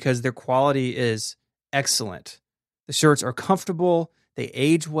to them because their quality is excellent. The shirts are comfortable. They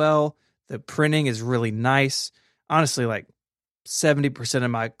age well. The printing is really nice. Honestly, like 70%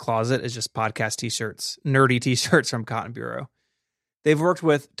 of my closet is just podcast t-shirts, nerdy t-shirts from Cotton Bureau. They've worked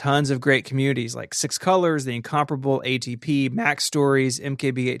with tons of great communities like Six Colors, The Incomparable, ATP, Mac Stories,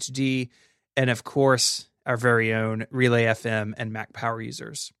 MKBHD, and of course, our very own Relay FM and Mac Power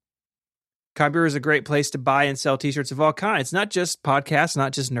Users. Cotton Bureau is a great place to buy and sell t-shirts of all kinds, not just podcasts,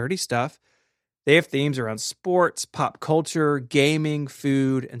 not just nerdy stuff. They have themes around sports, pop culture, gaming,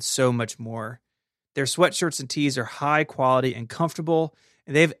 food, and so much more. Their sweatshirts and tees are high quality and comfortable,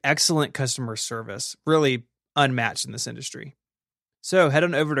 and they have excellent customer service, really unmatched in this industry. So head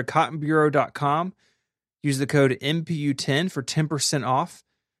on over to cottonbureau.com, use the code MPU10 for 10% off.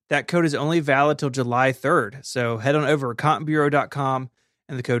 That code is only valid till July 3rd, so head on over to cottonbureau.com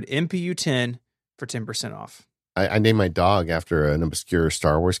and the code MPU10 for 10% off. I named my dog after an obscure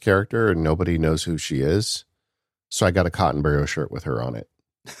Star Wars character, and nobody knows who she is. So I got a Cotton Bureau shirt with her on it.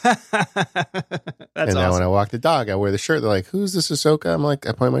 That's And now when awesome. I walk the dog, I wear the shirt. They're like, "Who's this Ahsoka?" I'm like,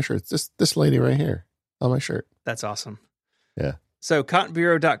 I point my shirt. It's this lady right here on my shirt. That's awesome. Yeah. So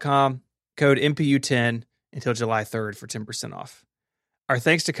cottonbureau.com, code MPU10 until July 3rd for 10% off. Our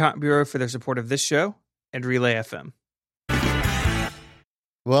thanks to Cotton Bureau for their support of this show and Relay FM.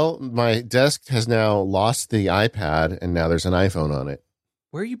 Well, my desk has now lost the iPad, and now there's an iPhone on it.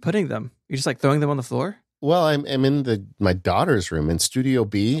 Where are you putting them? You're just like throwing them on the floor? Well, I'm in my daughter's room in Studio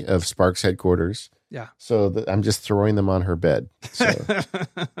B of Sparks headquarters. Yeah. So I'm just throwing them on her bed. So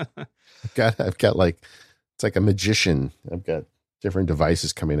I've got like, it's like a magician. I've got different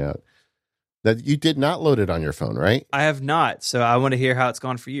devices coming out. That you did not load it on your phone, right? I have not. So I want to hear how it's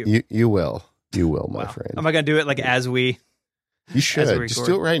gone for you. You will, my Wow. friend. Am I going to do it like as we? You should as we just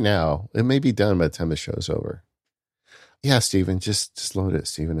record? do it right now. It may be done by the time the show's over. Yeah, Steven, just load it,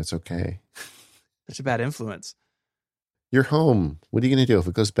 Steven. It's okay. Such a bad influence. You're home. What are you going to do? If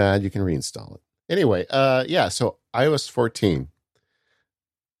it goes bad, you can reinstall it. Anyway, yeah, so iOS 14.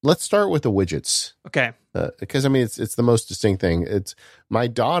 Let's start with the widgets. Okay. Because I mean, it's the most distinct thing. It's my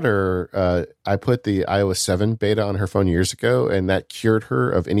daughter. I put the iOS 7 beta on her phone years ago, and that cured her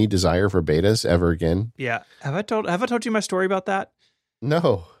of any desire for betas ever again. Yeah. Have I told you my story about that?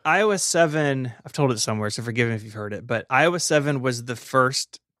 No. iOS 7, I've told it somewhere, so forgive me if you've heard it, but iOS 7 was the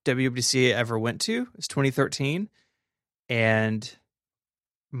first WWDC I ever went to. It's 2013. And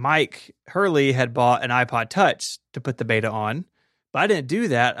Mike Hurley had bought an iPod Touch to put the beta on, but I didn't do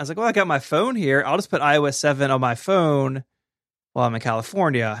that. I was like, well, I got my phone here. I'll just put iOS 7 on my phone while I'm in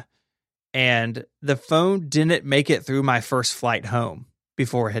California. And the phone didn't make it through my first flight home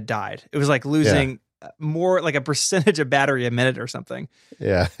before it had died. It was like losing more like a percentage of battery a minute or something.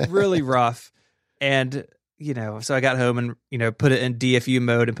 Yeah. Really rough. And, so I got home and, put it in DFU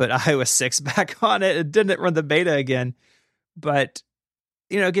mode and put iOS 6 back on it. It didn't run the beta again. But,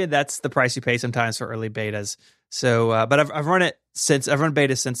 again, that's the price you pay sometimes for early betas. So, but I've run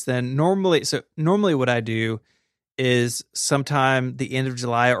beta since then. Normally what I do is sometime the end of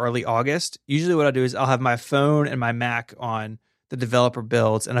July or early August. Usually what I do is I'll have my phone and my Mac on the developer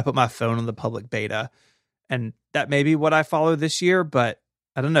builds, and I put my phone on the public beta. And that may be what I follow this year, but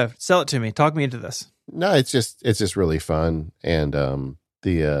I don't know. Sell it to me. Talk me into this. No, it's just really fun. And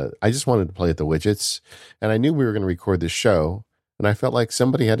I just wanted to play with the widgets, and I knew we were going to record this show, and I felt like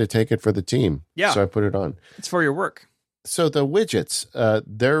somebody had to take it for the team. Yeah. So I put it on. It's for your work. So the widgets,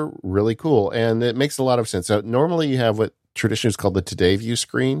 they're really cool, and it makes a lot of sense. So normally you have what traditionally is called the Today View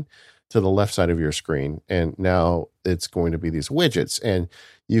screen to the left side of your screen, and now it's going to be these widgets, and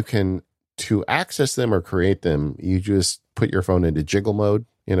you can, to access them or create them, you just put your phone into jiggle mode,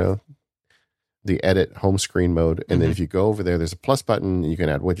 the edit home screen mode, and then if you go over there, there's a plus button, and you can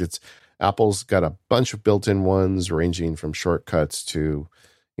add widgets. Apple's got a bunch of built-in ones ranging from shortcuts to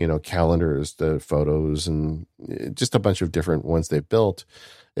calendars, the photos, and just a bunch of different ones they built.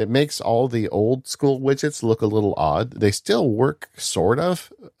 It makes all the old school widgets look a little odd. They still work sort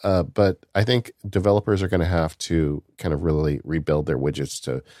of, but I think developers are going to have to kind of really rebuild their widgets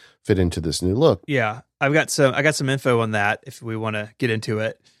to fit into this new look. Yeah. I got some info on that if we want to get into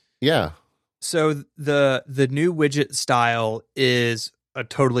it. Yeah. So the new widget style is a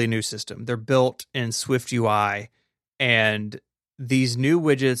totally new system. They're built in Swift UI, and these new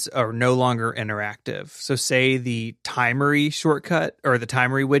widgets are no longer interactive. So say the Timery shortcut or the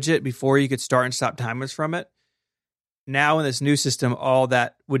Timery widget, before you could start and stop timers from it. Now in this new system, all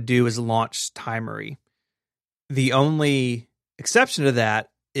that would do is launch Timery. The only exception to that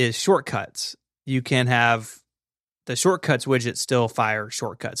is shortcuts. You can have the shortcuts widget still fire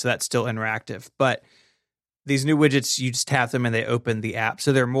shortcuts, so that's still interactive. But these new widgets, you just tap them and they open the app.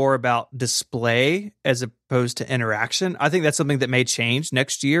 So they're more about display as opposed to interaction. I think that's something that may change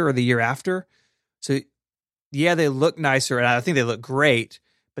next year or the year after. So yeah, they look nicer and I think they look great,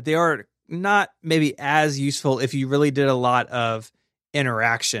 but they are not maybe as useful if you really did a lot of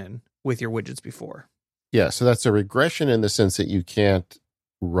interaction with your widgets before. Yeah. So that's a regression in the sense that you can't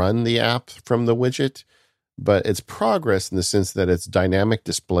run the app from the widget, but it's progress in the sense that it's dynamic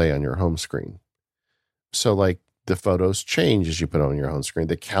display on your home screen. So like the photos change as you put on your home screen.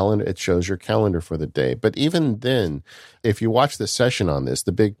 The calendar, it shows your calendar for the day. But even then, if you watch the session on this,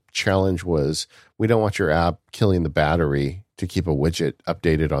 the big challenge was we don't want your app killing the battery to keep a widget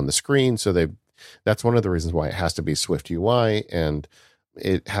updated on the screen. So that's one of the reasons why it has to be Swift UI, and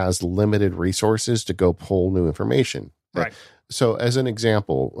it has limited resources to go pull new information. Right. So as an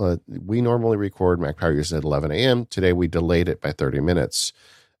example, we normally record Mac Power Users at 11 a.m. Today we delayed it by 30 minutes.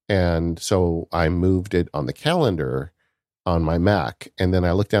 And so I moved it on the calendar on my Mac. And then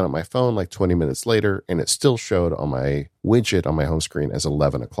I looked down at my phone like 20 minutes later, and it still showed on my widget on my home screen as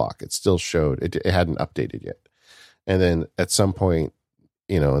 11 o'clock. It still showed, it hadn't updated yet. And then at some point,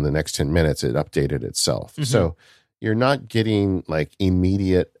 in the next 10 minutes, it updated itself. Mm-hmm. So you're not getting like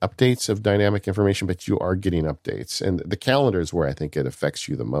immediate updates of dynamic information, but you are getting updates. And the calendar is where I think it affects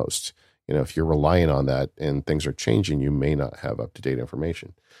you the most. If you're relying on that and things are changing, you may not have up-to-date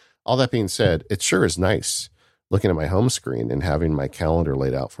information. All that being said, it sure is nice looking at my home screen and having my calendar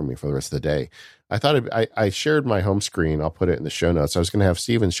laid out for me for the rest of the day. I thought I shared my home screen. I'll put it in the show notes. I was going to have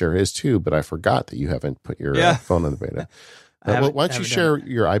Steven share his too, but I forgot that you haven't put your phone on the beta. Why don't you share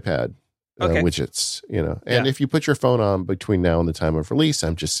your iPad widgets, and if you put your phone on between now and the time of release,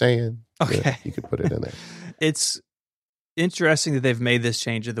 I'm just saying, you could put it in there. It's interesting that they've made this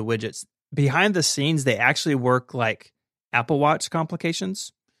change of the widgets. Behind the scenes, they actually work like Apple Watch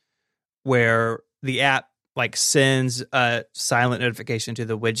complications, where the app like sends a silent notification to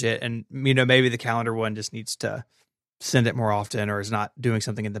the widget, and maybe the calendar one just needs to send it more often or is not doing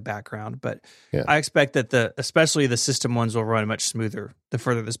something in the background. But I expect that especially the system ones will run much smoother the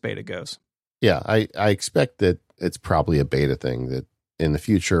further this beta goes. Yeah, I expect that it's probably a beta thing, that in the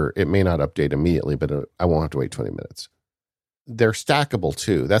future it may not update immediately, but I won't have to wait 20 minutes. They're stackable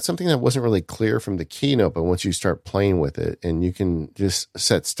too. That's something that wasn't really clear from the keynote, but once you start playing with it, and you can just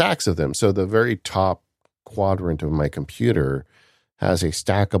set stacks of them. So the very top quadrant of my computer has a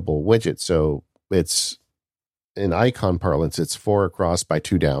stackable widget. So it's, in icon parlance, it's 4 across by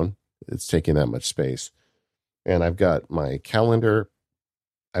 2 down. It's taking that much space. And I've got my calendar.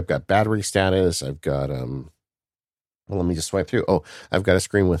 I've got battery status. I've got, let me just swipe through. Oh, I've got a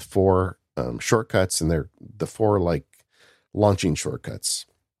screen with 4 shortcuts, and they're the 4 like launching shortcuts.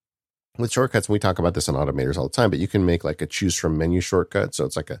 With shortcuts, we talk about this on Automators all the time, but you can make like a choose from menu shortcut. So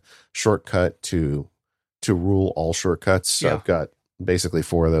it's like a shortcut to rule all shortcuts. So I've got basically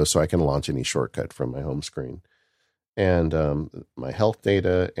 4 of those, so I can launch any shortcut from my home screen. And my health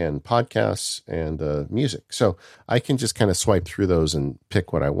data and podcasts and music. So I can just kind of swipe through those and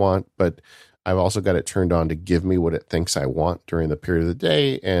pick what I want. But I've also got it turned on to give me what it thinks I want during the period of the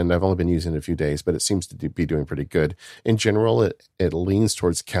day. And I've only been using it a few days, but it seems to be doing pretty good. In general, it leans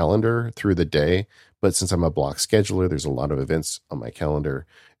towards calendar through the day. But since I'm a block scheduler, there's a lot of events on my calendar.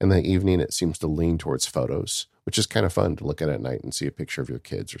 In the evening, it seems to lean towards photos, which is kind of fun to look at night and see a picture of your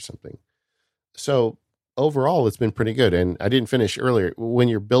kids or something. So overall, it's been pretty good. And I didn't finish earlier. When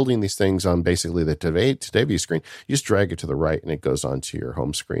you're building these things on basically the Today View screen, you just drag it to the right and it goes onto your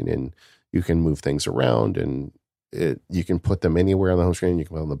home screen, and you can move things around, and you can put them anywhere on the home screen. You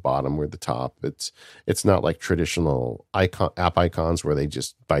can put them on the bottom or the top. It's not like traditional app icons where they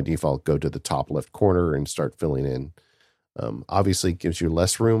just by default go to the top left corner and start filling in. Obviously, it gives you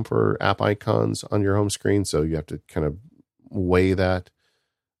less room for app icons on your home screen, so you have to kind of weigh that.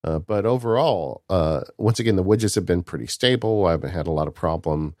 But overall, once again, the widgets have been pretty stable. I haven't had a lot of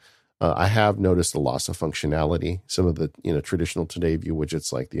problem. I have noticed a loss of functionality. Some of the traditional Today View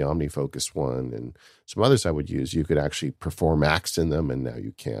widgets, like the OmniFocus one and some others I would use, you could actually perform acts in them, and now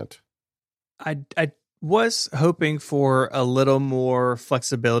you can't. I was hoping for a little more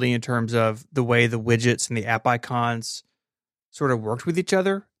flexibility in terms of the way the widgets and the app icons sort of worked with each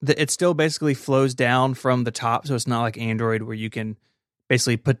other. It still basically flows down from the top, so it's not like Android where you can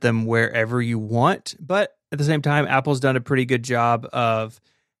basically put them wherever you want. But at the same time, Apple's done a pretty good job of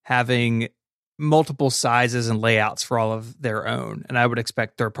having multiple sizes and layouts for all of their own. And I would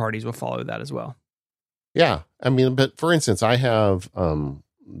expect third parties will follow that as well. Yeah. I mean, but for instance, I have 2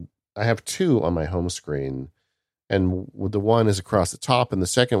 on my home screen, and the one is across the top and the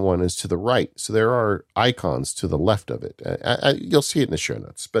second one is to the right. So there are icons to the left of it. You'll see it in the show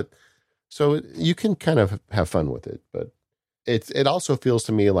notes, but so you can kind of have fun with it, but it also feels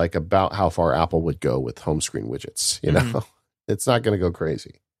to me like about how far Apple would go with home screen widgets. It's not going to go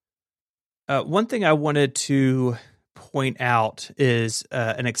crazy. One thing I wanted to point out is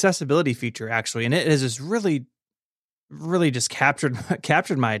an accessibility feature, actually, and it has just really just captured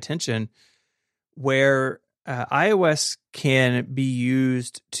my attention, where iOS can be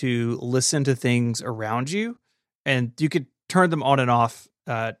used to listen to things around you, and you could turn them on and off.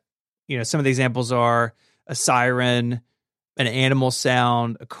 Some of the examples are a siren, an animal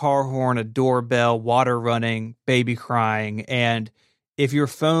sound, a car horn, a doorbell, water running, baby crying. And if your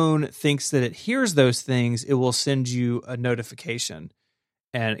phone thinks that it hears those things, it will send you a notification.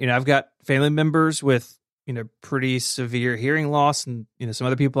 And, I've got family members with, pretty severe hearing loss, and, some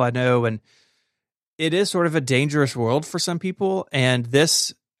other people I know. And it is sort of a dangerous world for some people. And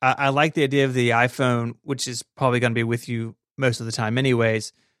this, I like the idea of the iPhone, which is probably going to be with you most of the time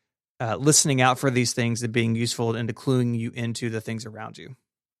anyways, listening out for these things and being useful into cluing you into the things around you.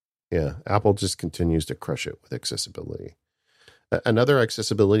 Yeah, Apple just continues to crush it with accessibility. Another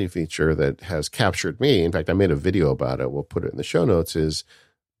accessibility feature that has captured me, in fact, I made a video about it, we'll put it in the show notes, is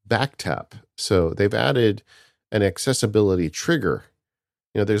Backtap. So they've added an accessibility trigger.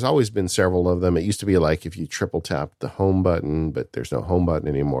 There's always been several of them. It used to be like if you triple tap the home button, but there's no home button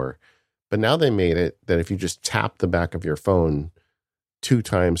anymore. But now they made it that if you just tap the back of your phone 2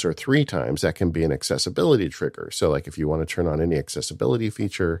 times or 3 times, that can be an accessibility trigger. So like if you want to turn on any accessibility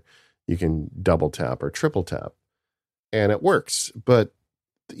feature, you can double tap or triple tap. And it works. But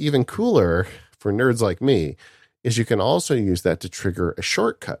even cooler for nerds like me is you can also use that to trigger a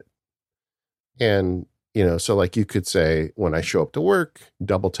shortcut. And, so like you could say, when I show up to work,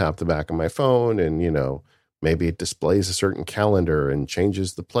 double tap the back of my phone and, maybe it displays a certain calendar and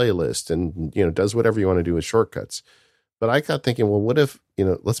changes the playlist and, does whatever you want to do with shortcuts. But I got thinking, well, what if,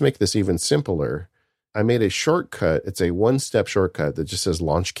 let's make this even simpler. I made a shortcut. It's a 1-step shortcut that just says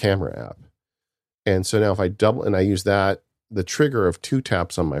launch camera app. And so now if I double and I use that, the trigger of 2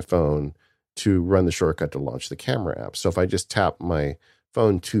 taps on my phone to run the shortcut to launch the camera app. So if I just tap my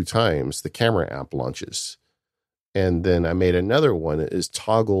phone 2 times, the camera app launches. And then I made another one is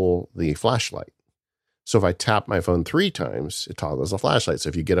toggle the flashlight. So if I tap my phone 3 times, it toggles the flashlight. So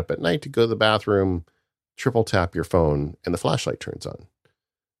if you get up at night to go to the bathroom, triple tap your phone and the flashlight turns on.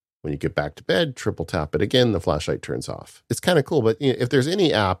 When you get back to bed, triple tap it again, the flashlight turns off. It's kind of cool, but if there's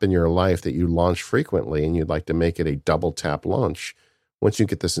any app in your life that you launch frequently and you'd like to make it a double tap launch, once you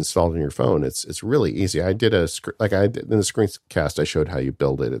get this installed on your phone, it's really easy. I did in the screencast, I showed how you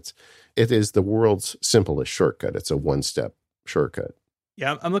build it. It is the world's simplest shortcut. It's a 1-step shortcut.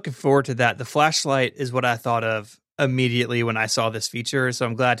 Yeah, I'm looking forward to that. The flashlight is what I thought of immediately when I saw this feature, so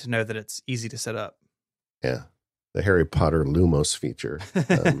I'm glad to know that it's easy to set up. Yeah, the Harry Potter Lumos feature.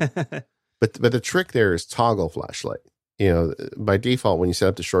 But the trick there is toggle flashlight. By default, when you set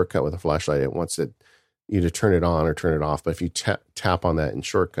up the shortcut with a flashlight, it wants you to turn it on or turn it off. But if you tap on that in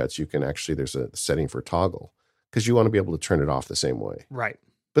shortcuts, you can actually, there's a setting for toggle because you want to be able to turn it off the same way. Right.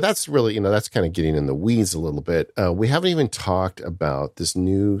 But that's really, that's kind of getting in the weeds a little bit. We haven't even talked about this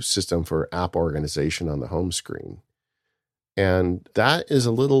new system for app organization on the home screen. And that is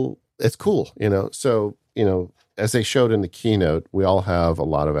it's cool, So, as they showed in the keynote, we all have a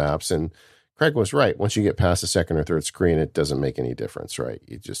lot of apps. And Craig was right. Once you get past the second or third screen, it doesn't make any difference, right?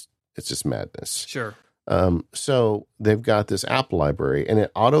 It's just madness. Sure. So they've got this app library and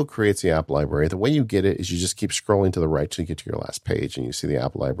it auto creates the app library. The way you get it is you just keep scrolling to the right till you get to your last page and you see the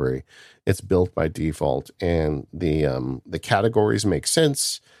app library. It's built by default and the categories make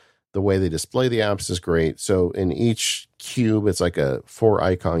sense. The way they display the apps is great. So in each cube, it's like a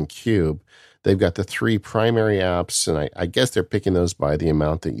 4-icon cube. They've got the 3 primary apps and I guess they're picking those by the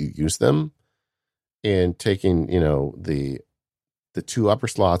amount that you use them and taking, the 2 upper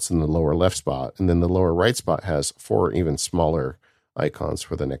slots in the lower left spot. And then the lower right spot has 4 even smaller icons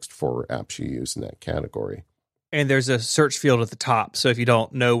for the next 4 apps you use in that category. And there's a search field at the top. So if you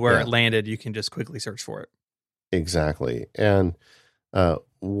don't know where it landed, you can just quickly search for it. Exactly. And so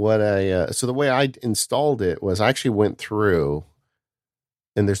the way I installed it was I actually went through,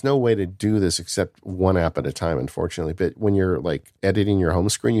 and there's no way to do this except one app at a time, unfortunately. But when you're like editing your home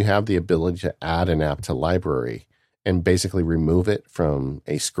screen, you have the ability to add an app to library and basically remove it from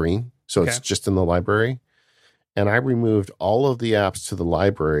a screen. So It's just in the library. And I removed all of the apps to the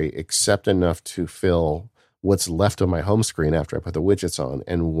library except enough to fill what's left of my home screen after I put the widgets on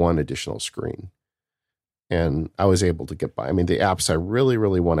and 1 additional screen. And I was able to get by. I mean, the apps I really,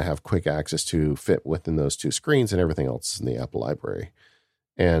 really want to have quick access to fit within those 2 screens and everything else is in the app library.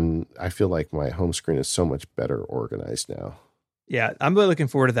 And I feel like my home screen is so much better organized now. Yeah, I'm really looking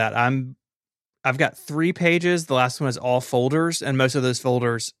forward to that. I've got 3 pages. The last one is all folders, and most of those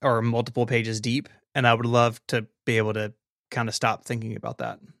folders are multiple pages deep. And I would love to be able to kind of stop thinking about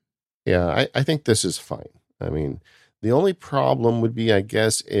that. Yeah, I think this is fine. I mean, the only problem would be, I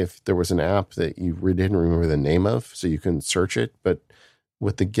guess, if there was an app that you didn't remember the name of, so you can search it. But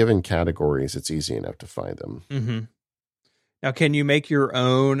with the given categories, it's easy enough to find them. Mm-hmm. Now, can you make your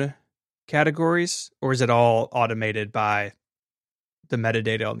own categories, or is it all automated by the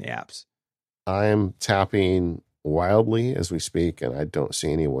metadata on the apps? I'm tapping wildly as we speak, and I don't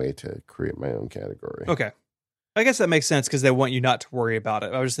see any way to create my own category. Okay. I guess that makes sense because they want you not to worry about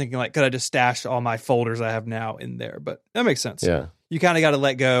it. I was thinking, could I just stash all my folders I have now in there? But that makes sense. Yeah. You kind of got to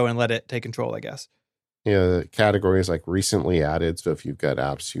let go and let it take control, I guess. Yeah, the category is like recently added. So if you've got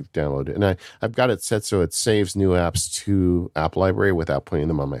apps you've downloaded, and I've got it set so it saves new apps to app library without putting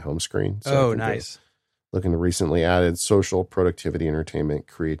them on my home screen. So oh, nice. Looking to recently added social, productivity, entertainment,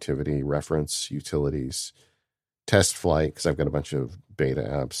 creativity, reference, utilities, test flight, because I've got a bunch of beta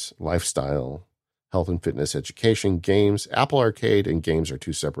apps, lifestyle, health and fitness, education, games. Apple Arcade and games are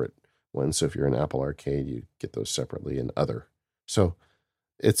two separate ones. So if you're in Apple Arcade, you get those separately, and other. So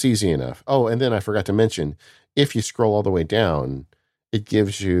it's easy enough. Oh, and then I forgot to mention, if you scroll all the way down, it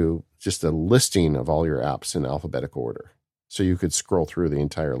gives you just a listing of all your apps in alphabetical order. So you could scroll through the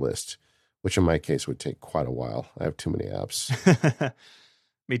entire list, which in my case would take quite a while. I have too many apps.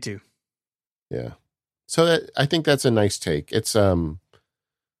 Me too. Yeah. So I think that's a nice take. It's, I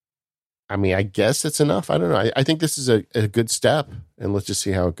mean, I guess it's enough. I don't know. I think this is a good step, and let's just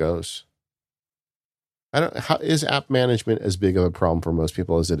see how it goes. Is app management as big of a problem for most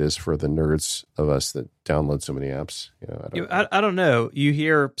people as it is for the nerds of us that download so many apps? I don't know. You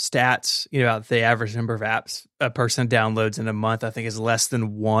hear stats, about the average number of apps a person downloads in a month, I think is less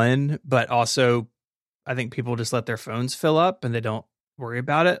than one, but also I think people just let their phones fill up and they don't worry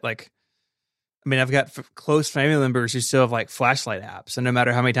about it. Like, I mean, I've got close family members who still have like flashlight apps, and no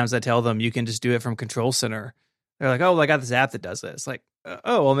matter how many times I tell them you can just do it from Control Center, they're like, "Oh, well, I got this app that does this." Like,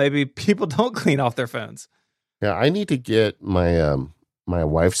 oh, well, maybe people don't clean off their phones. Yeah, I need to get my my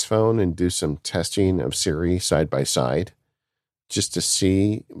wife's phone and do some testing of Siri side by side, just to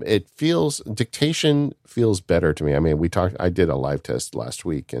see. Dictation feels better to me. I mean, I did a live test last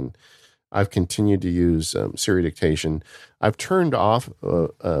week, and I've continued to use Siri dictation. I've turned off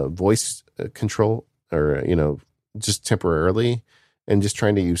voice control, or just temporarily, and just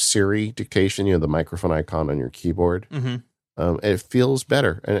trying to use Siri dictation. The microphone icon on your keyboard. Mm-hmm. It feels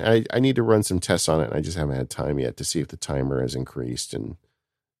better, and I need to run some tests on it. And I just haven't had time yet to see if the timer has increased and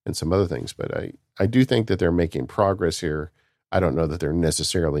some other things. But I do think that they're making progress here. I don't know that they're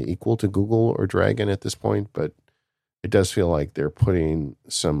necessarily equal to Google or Dragon at this point, but it does feel like they're putting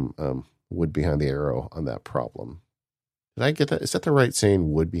some wood behind the arrow on that problem. Did I get that? Is that the right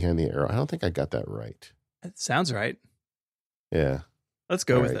saying, wood behind the arrow? I don't think I got that right. It sounds right. Yeah. Let's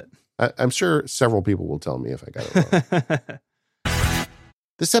go with it. I'm sure several people will tell me if I got it wrong.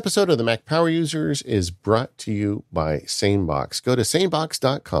 This episode of the Mac Power Users is brought to you by SaneBox. Go to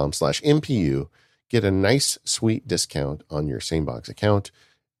sanebox.com/MPU, get a nice, sweet discount on your SaneBox account,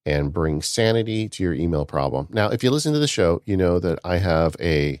 and bring sanity to your email problem. Now, if you listen to the show, you know that I have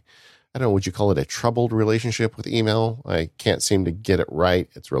I don't know, would you call it a troubled relationship with email? I can't seem to get it right.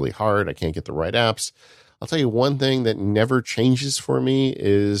 It's really hard. I can't get the right apps. I'll tell you one thing that never changes for me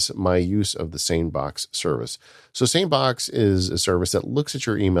is my use of the SaneBox service. So SaneBox is a service that looks at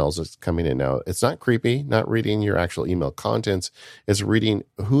your emails that's coming in. Now, it's not creepy, not reading your actual email contents. It's reading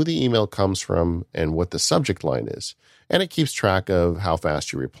who the email comes from and what the subject line is. And it keeps track of how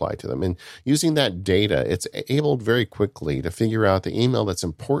fast you reply to them. And using that data, it's able very quickly to figure out the email that's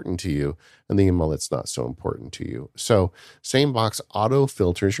important to you and the email that's not so important to you. So SaneBox auto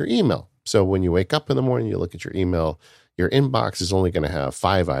filters your email. So when you wake up in the morning, you look at your email, your inbox is only going to have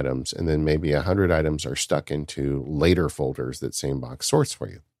 5 items, and then maybe 100 items are stuck into later folders that SaneBox sorts for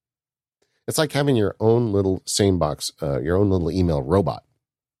you. It's like having your own little SaneBox, your own little email robot.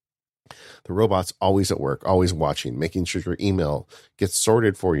 The robot's always at work, always watching, making sure your email gets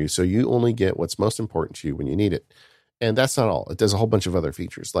sorted for you, so you only get what's most important to you when you need it. And that's not all. It does a whole bunch of other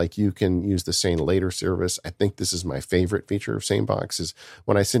features. Like you can use the Sane Later service. I think this is my favorite feature of SaneBox is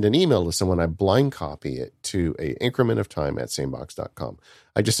when I send an email to someone, I blind copy it to an increment of time at sanebox.com.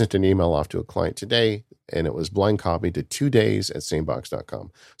 I just sent an email off to a client today, and it was blind copied to 2 days at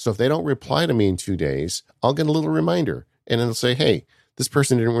sanebox.com. So if they don't reply to me in 2 days, I'll get a little reminder, and it'll say, hey, this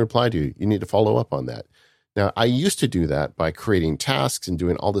person didn't reply to you. You need to follow up on that. Now, I used to do that by creating tasks and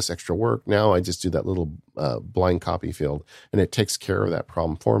doing all this extra work. Now I just do that little blind copy field, and it takes care of that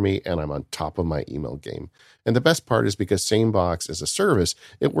problem for me, and I'm on top of my email game. And the best part is because SaneBox is a service,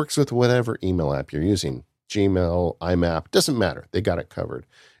 it works with whatever email app you're using. Gmail, IMAP, doesn't matter. They got it covered.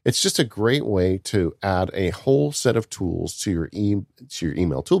 It's just a great way to add a whole set of tools to your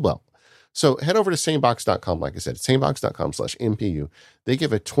email tool belt. So head over to sanebox.com. Like I said, sanebox.com/MPU. They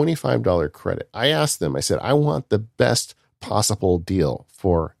give a $25 credit. I asked them, I said, I want the best possible deal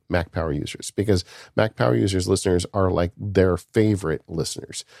for Mac Power users because Mac Power users listeners are like their favorite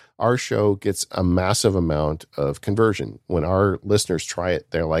listeners. Our show gets a massive amount of conversion. When our listeners try it,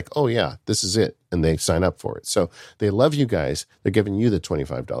 they're like, oh yeah, this is it. And they sign up for it. So they love you guys. They're giving you the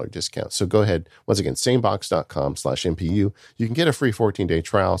 $25 discount. So go ahead. Once again, sanebox.com/MPU. You can get a free 14-day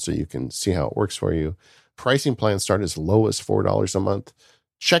trial so you can see how it works for you. Pricing plans start as low as $4 a month.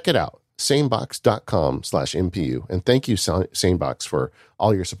 Check it out. sanebox.com/MPU. And thank you, SaneBox, for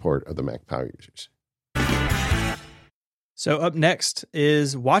all your support of the Mac Power users. So up next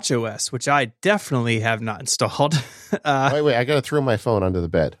is WatchOS, which I definitely have not installed. Wait, I got to throw my phone under the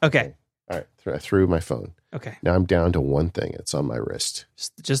bed. Okay. All right. I threw my phone. Okay. Now I'm down to one thing. It's on my wrist.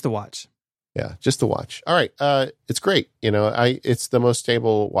 Just the watch. Yeah, just the watch. All right. It's great. It's the most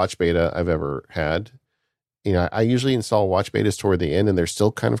stable watch beta I've ever had. I usually install watch betas toward the end and they're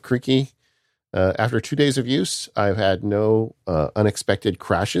still kind of creaky. After 2 days of use, I've had no unexpected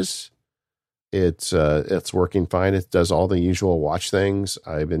crashes. It's working fine. It does all the usual watch things.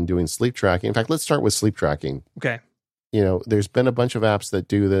 I've been doing sleep tracking. In fact, let's start with sleep tracking. Okay. There's been a bunch of apps that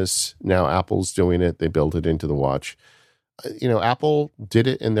do this. Now Apple's doing it. They built it into the watch. Apple did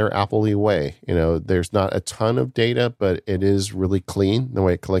it in their Apple-y way. There's not a ton of data, but it is really clean the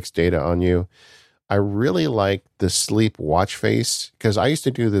way it collects data on you. I really like the sleep watch face because I used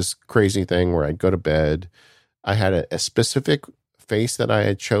to do this crazy thing where I'd go to bed. I had a specific face that I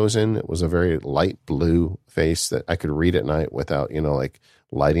had chosen. It was a very light blue face that I could read at night without,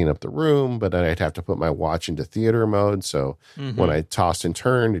 lighting up the room, but then I'd have to put my watch into theater mode. So when I tossed and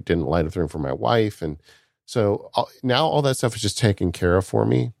turned, it didn't light up the room for my wife. And so now all that stuff is just taken care of for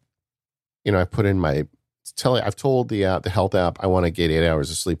me. I put in I've told the health app, I want to get 8 hours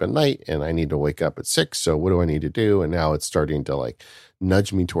of sleep at night and I need to wake up at 6. So what do I need to do? And now it's starting to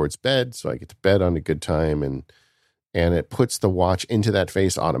nudge me towards bed. So I get to bed on a good time and it puts the watch into that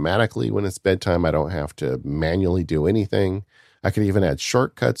face automatically when it's bedtime. I don't have to manually do anything. I could even add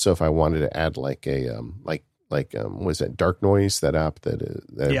shortcuts. So if I wanted to add was that Dark Noise, that app so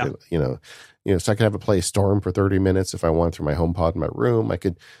I could have it play Storm for 30 minutes if I want through my HomePod in my room.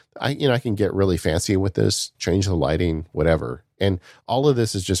 I can get really fancy with this, change the lighting, whatever. And all of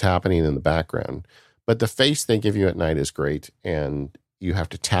this is just happening in the background. But the face they give you at night is great. And you have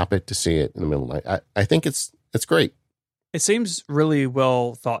to tap it to see it in the middle of the night. I think it's great. It seems really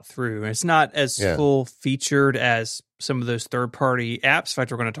well thought through. It's not as full featured as some of those third-party apps. In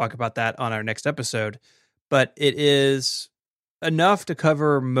fact, we're going to talk about that on our next episode. But it is enough to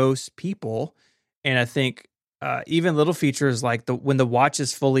cover most people. And I think even little features like when the watch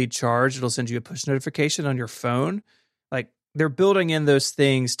is fully charged, it'll send you a push notification on your phone. They're building in those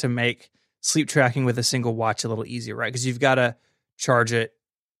things to make sleep tracking with a single watch a little easier, right? Because you've got to charge it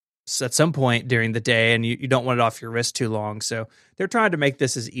at some point during the day and you don't want it off your wrist too long. So they're trying to make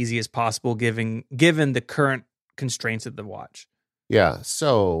this as easy as possible given the current constraints of the watch. Yeah.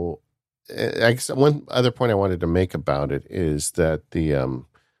 So I guess one other point I wanted to make about it is that the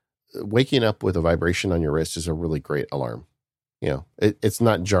waking up with a vibration on your wrist is a really great alarm. It's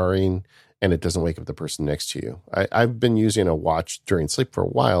not jarring and it doesn't wake up the person next to you. I've been using a watch during sleep for a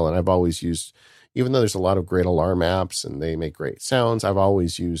while, and I've always used, even though there's a lot of great alarm apps and they make great sounds, I've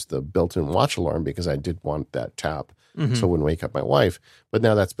always used the built-in watch alarm because I did want that tap so it wouldn't wake up my wife. But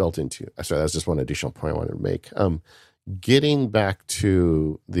now that's built into. So that's just one additional point I wanted to make. Getting back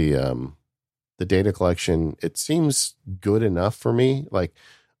to the data collection, it seems good enough for me.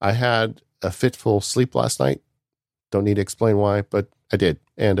 I had a fitful sleep last night. Don't need to explain why, but I did.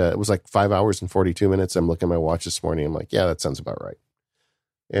 And it was 5 hours and 42 minutes. I'm looking at my watch this morning. I'm like, yeah, that sounds about right.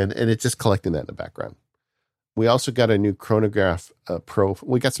 And it's just collecting that in the background. We also got a new Chronograph Pro.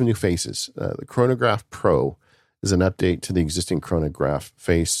 We got some new faces. The Chronograph Pro is an update to the existing Chronograph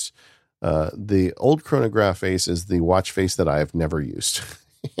face. The old Chronograph face is the watch face that I have never used.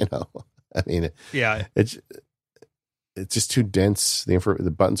 It's just too dense.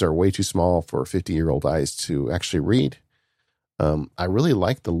 The buttons are way too small for 50-year-old eyes to actually read. I really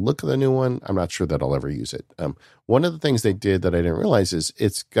like the look of the new one. I'm not sure that I'll ever use it. One of the things they did that I didn't realize is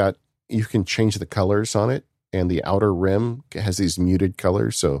you can change the colors on it, and the outer rim has these muted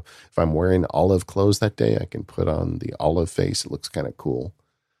colors. So if I'm wearing olive clothes that day, I can put on the olive face. It looks kind of cool,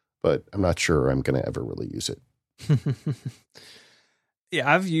 but I'm not sure I'm going to ever really use it.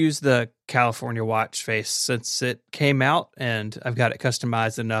 Yeah, I've used the California watch face since it came out, and I've got it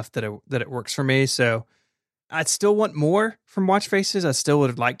customized enough that it works for me. So I still want more from watch faces. I still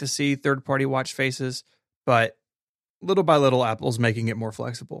would like to see third-party watch faces, but little by little, Apple's making it more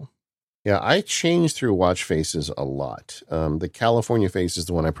flexible. Yeah, I change through watch faces a lot. The California face is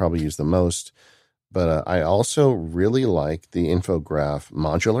the one I probably use the most, but I also really like the Infograph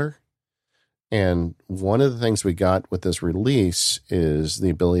modular. And one of the things we got with this release is the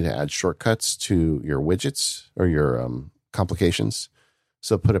ability to add shortcuts to your widgets or your complications.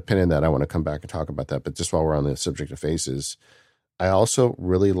 So put a pin in that. I want to come back and talk about that. But just while we're on the subject of faces, I also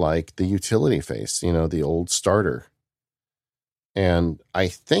really like the utility face, the old starter. And I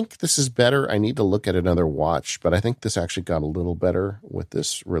think this is better. I need to look at another watch, but I think this actually got a little better with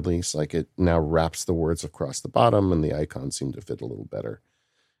this release. It now wraps the words across the bottom and the icons seem to fit a little better.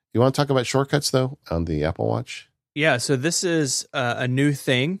 You want to talk about shortcuts, though, on the Apple Watch? Yeah, so this is a new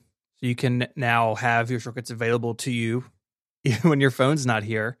thing. So you can now have your shortcuts available to you when your phone's not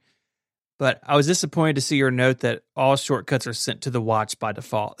here. But I was disappointed to see your note that all shortcuts are sent to the watch by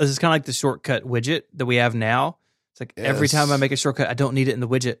default. This is kind of like the shortcut widget that we have now. It's like every time I make a shortcut, I don't need it in the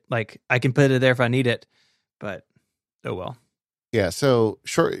widget. Like I can put it there if I need it, but oh well. Yeah, so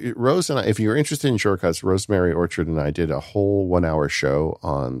Rose and I, if you're interested in shortcuts, Rosemary Orchard and I did a whole 1 hour show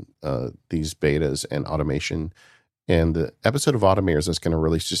on these betas and automation. And the episode of Automators is going to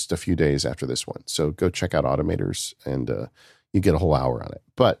release just a few days after this one. So go check out Automators and you get a whole hour on it.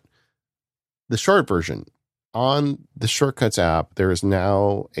 But the short version, on the Shortcuts app, there is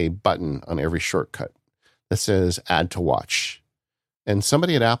now a button on every shortcut that says Add to Watch. And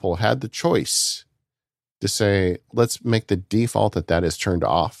somebody at Apple had the choice to say, let's make the default that is turned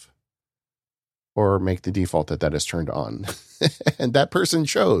off, or make the default that is turned on. And that person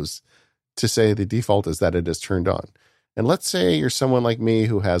chose to say the default is that it is turned on. And let's say you're someone like me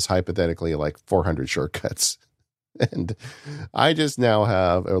who has hypothetically like 400 shortcuts. And I just now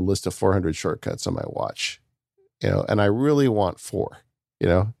have a list of 400 shortcuts on my watch, and I really want 4,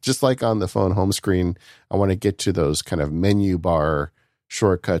 just like on the phone home screen, I want to get to those kind of menu bar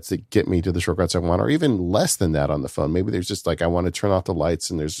shortcuts that get me to the shortcuts I want, or even less than that on the phone. Maybe there's just like, I want to turn off the lights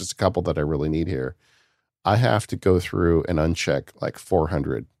and there's just a couple that I really need here. I have to go through and uncheck like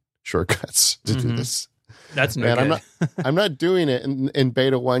 400 shortcuts to do this. That's no good. I'm not doing it in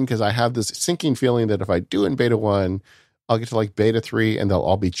beta 1 because I have this sinking feeling that if I do in beta 1, I'll get to like beta 3 and they'll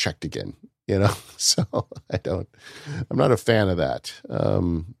all be checked again, So I'm not a fan of that.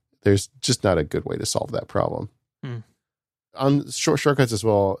 There's just not a good way to solve that problem. On shortcuts as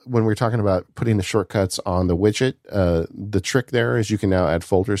well, when we're talking about putting the shortcuts on the widget, the trick there is you can now add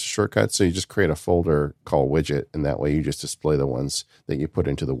folders to shortcuts. So you just create a folder called widget, and that way you just display the ones that you put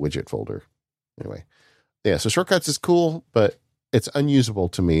into the widget folder. Anyway, yeah, so shortcuts is cool, but it's unusable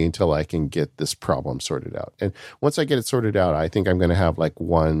to me until I can get this problem sorted out. And once I get it sorted out, I think I'm going to have like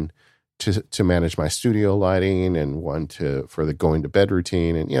one to manage my studio lighting and one for the going to bed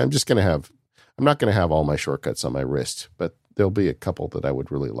routine. And I'm not going to have all my shortcuts on my wrist, but there'll be a couple that I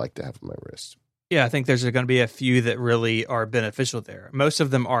would really like to have on my wrist. Yeah, I think there's going to be a few that really are beneficial there. Most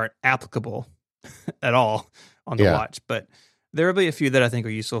of them aren't applicable at all on the watch, but there will be a few that I think are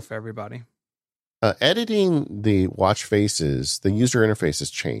useful for everybody. Editing the watch faces, the user interface has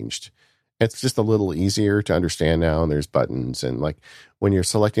changed. It's just a little easier to understand now, and there's buttons. And like when you're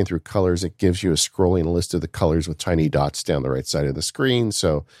selecting through colors, it gives you a scrolling list of the colors with tiny dots down the right side of the screen.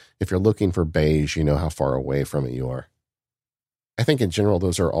 So if you're looking for beige, you know how far away from it you are. I think in general,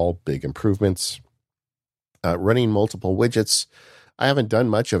 those are all big improvements. Running multiple widgets, I haven't done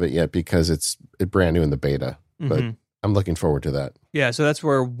much of it yet because it's brand new in the beta, but I'm looking forward to that. Yeah, so that's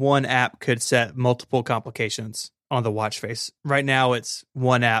where one app could set multiple complications on the watch face. Right now, it's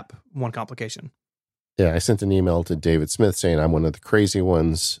one app, one complication. Yeah, I sent an email to David Smith saying I'm one of the crazy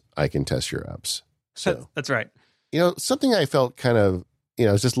ones. I can test your apps. So that's right. Something I felt kind of,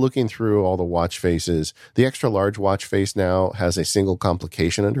 I was just looking through all the watch faces. The extra large watch face now has a single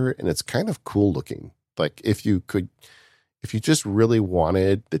complication under it, and it's kind of cool looking. Like if you just really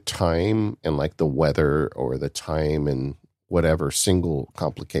wanted the time and like the weather or the time and whatever single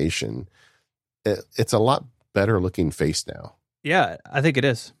complication, it's a lot better looking face now. Yeah, I think it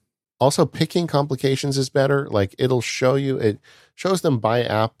is. Also, picking complications is better. Like it shows them by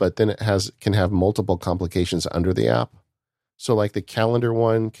app, but then it can have multiple complications under the app. So like the calendar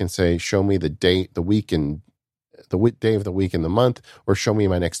one can say, show me the date, the week, and the day of the week and the month, or show me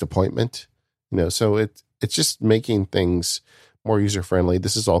my next appointment. So it's just making things more user-friendly.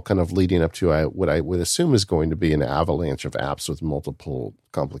 This is all kind of leading up to what I would assume is going to be an avalanche of apps with multiple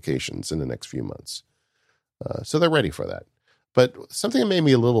complications in the next few months. So they're ready for that. But something that made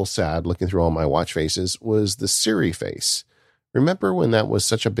me a little sad looking through all my watch faces was the Siri face. Remember when that was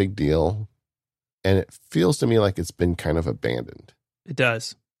such a big deal? And it feels to me like it's been kind of abandoned. It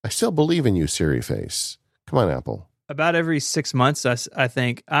does. I still believe in you, Siri face. Come on, Apple. About every 6 months, I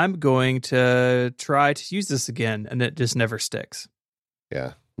think I'm going to try to use this again, and it just never sticks.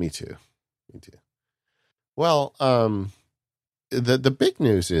 Yeah, me too. Well, the big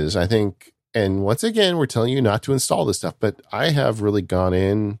news is, I think, and once again, we're telling you not to install this stuff, but I have really gone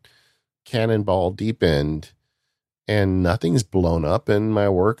in cannonball deep end, and nothing's blown up, and my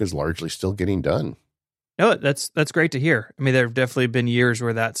work is largely still getting done. No, that's great to hear. I mean, there have definitely been years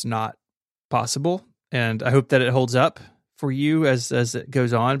where that's not possible. And I hope that it holds up for you as it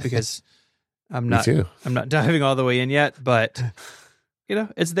goes on, because I'm not diving all the way in yet, but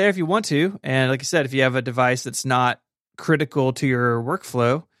it's there if you want to. And like I said, if you have a device that's not critical to your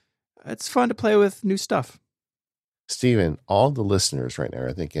workflow, it's fun to play with new stuff. Steven, all the listeners right now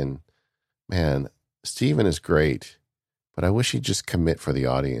are thinking, man, Steven is great, but I wish he'd just commit for the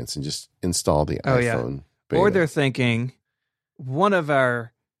audience and just install the iPhone beta. Or they're thinking, one of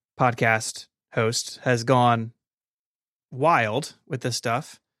our podcast hosts has gone wild with this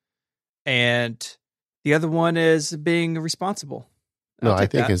stuff, and the other one is being responsible. No, I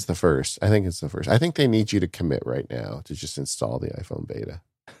think it's the first. I think they need you to commit right now to just install the iPhone beta.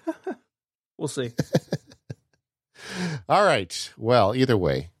 We'll see. All right. Well, either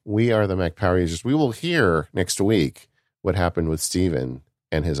way, we are the Mac Power Users. We will hear next week what happened with Steven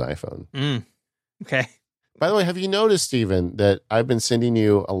and his iPhone. Okay. By the way, have you noticed, Steven, that I've been sending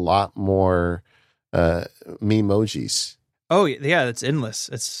you a lot more memojis? Oh, yeah, it's endless.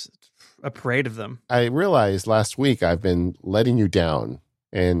 It's a parade of them. I realized last week I've been letting you down,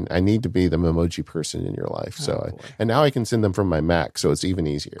 and I need to be the memoji person in your life. And now I can send them from my Mac, so it's even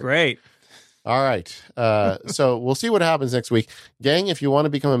easier. Great. All right. So we'll see what happens next week. Gang, if you want to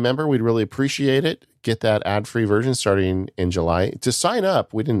become a member, we'd really appreciate it. Get that ad-free version starting in July. To sign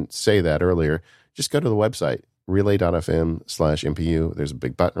up, we didn't say that earlier, just go to the website, relay.fm/MPU. There's a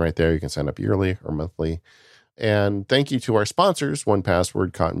big button right there. You can sign up yearly or monthly. And thank you to our sponsors,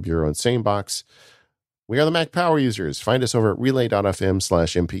 1Password, Cotton Bureau, and SaneBox. We are the Mac Power Users. Find us over at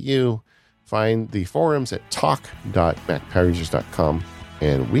relay.fm/MPU. Find the forums at talk.macpowerusers.com.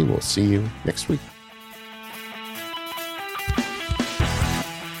 And we will see you next week.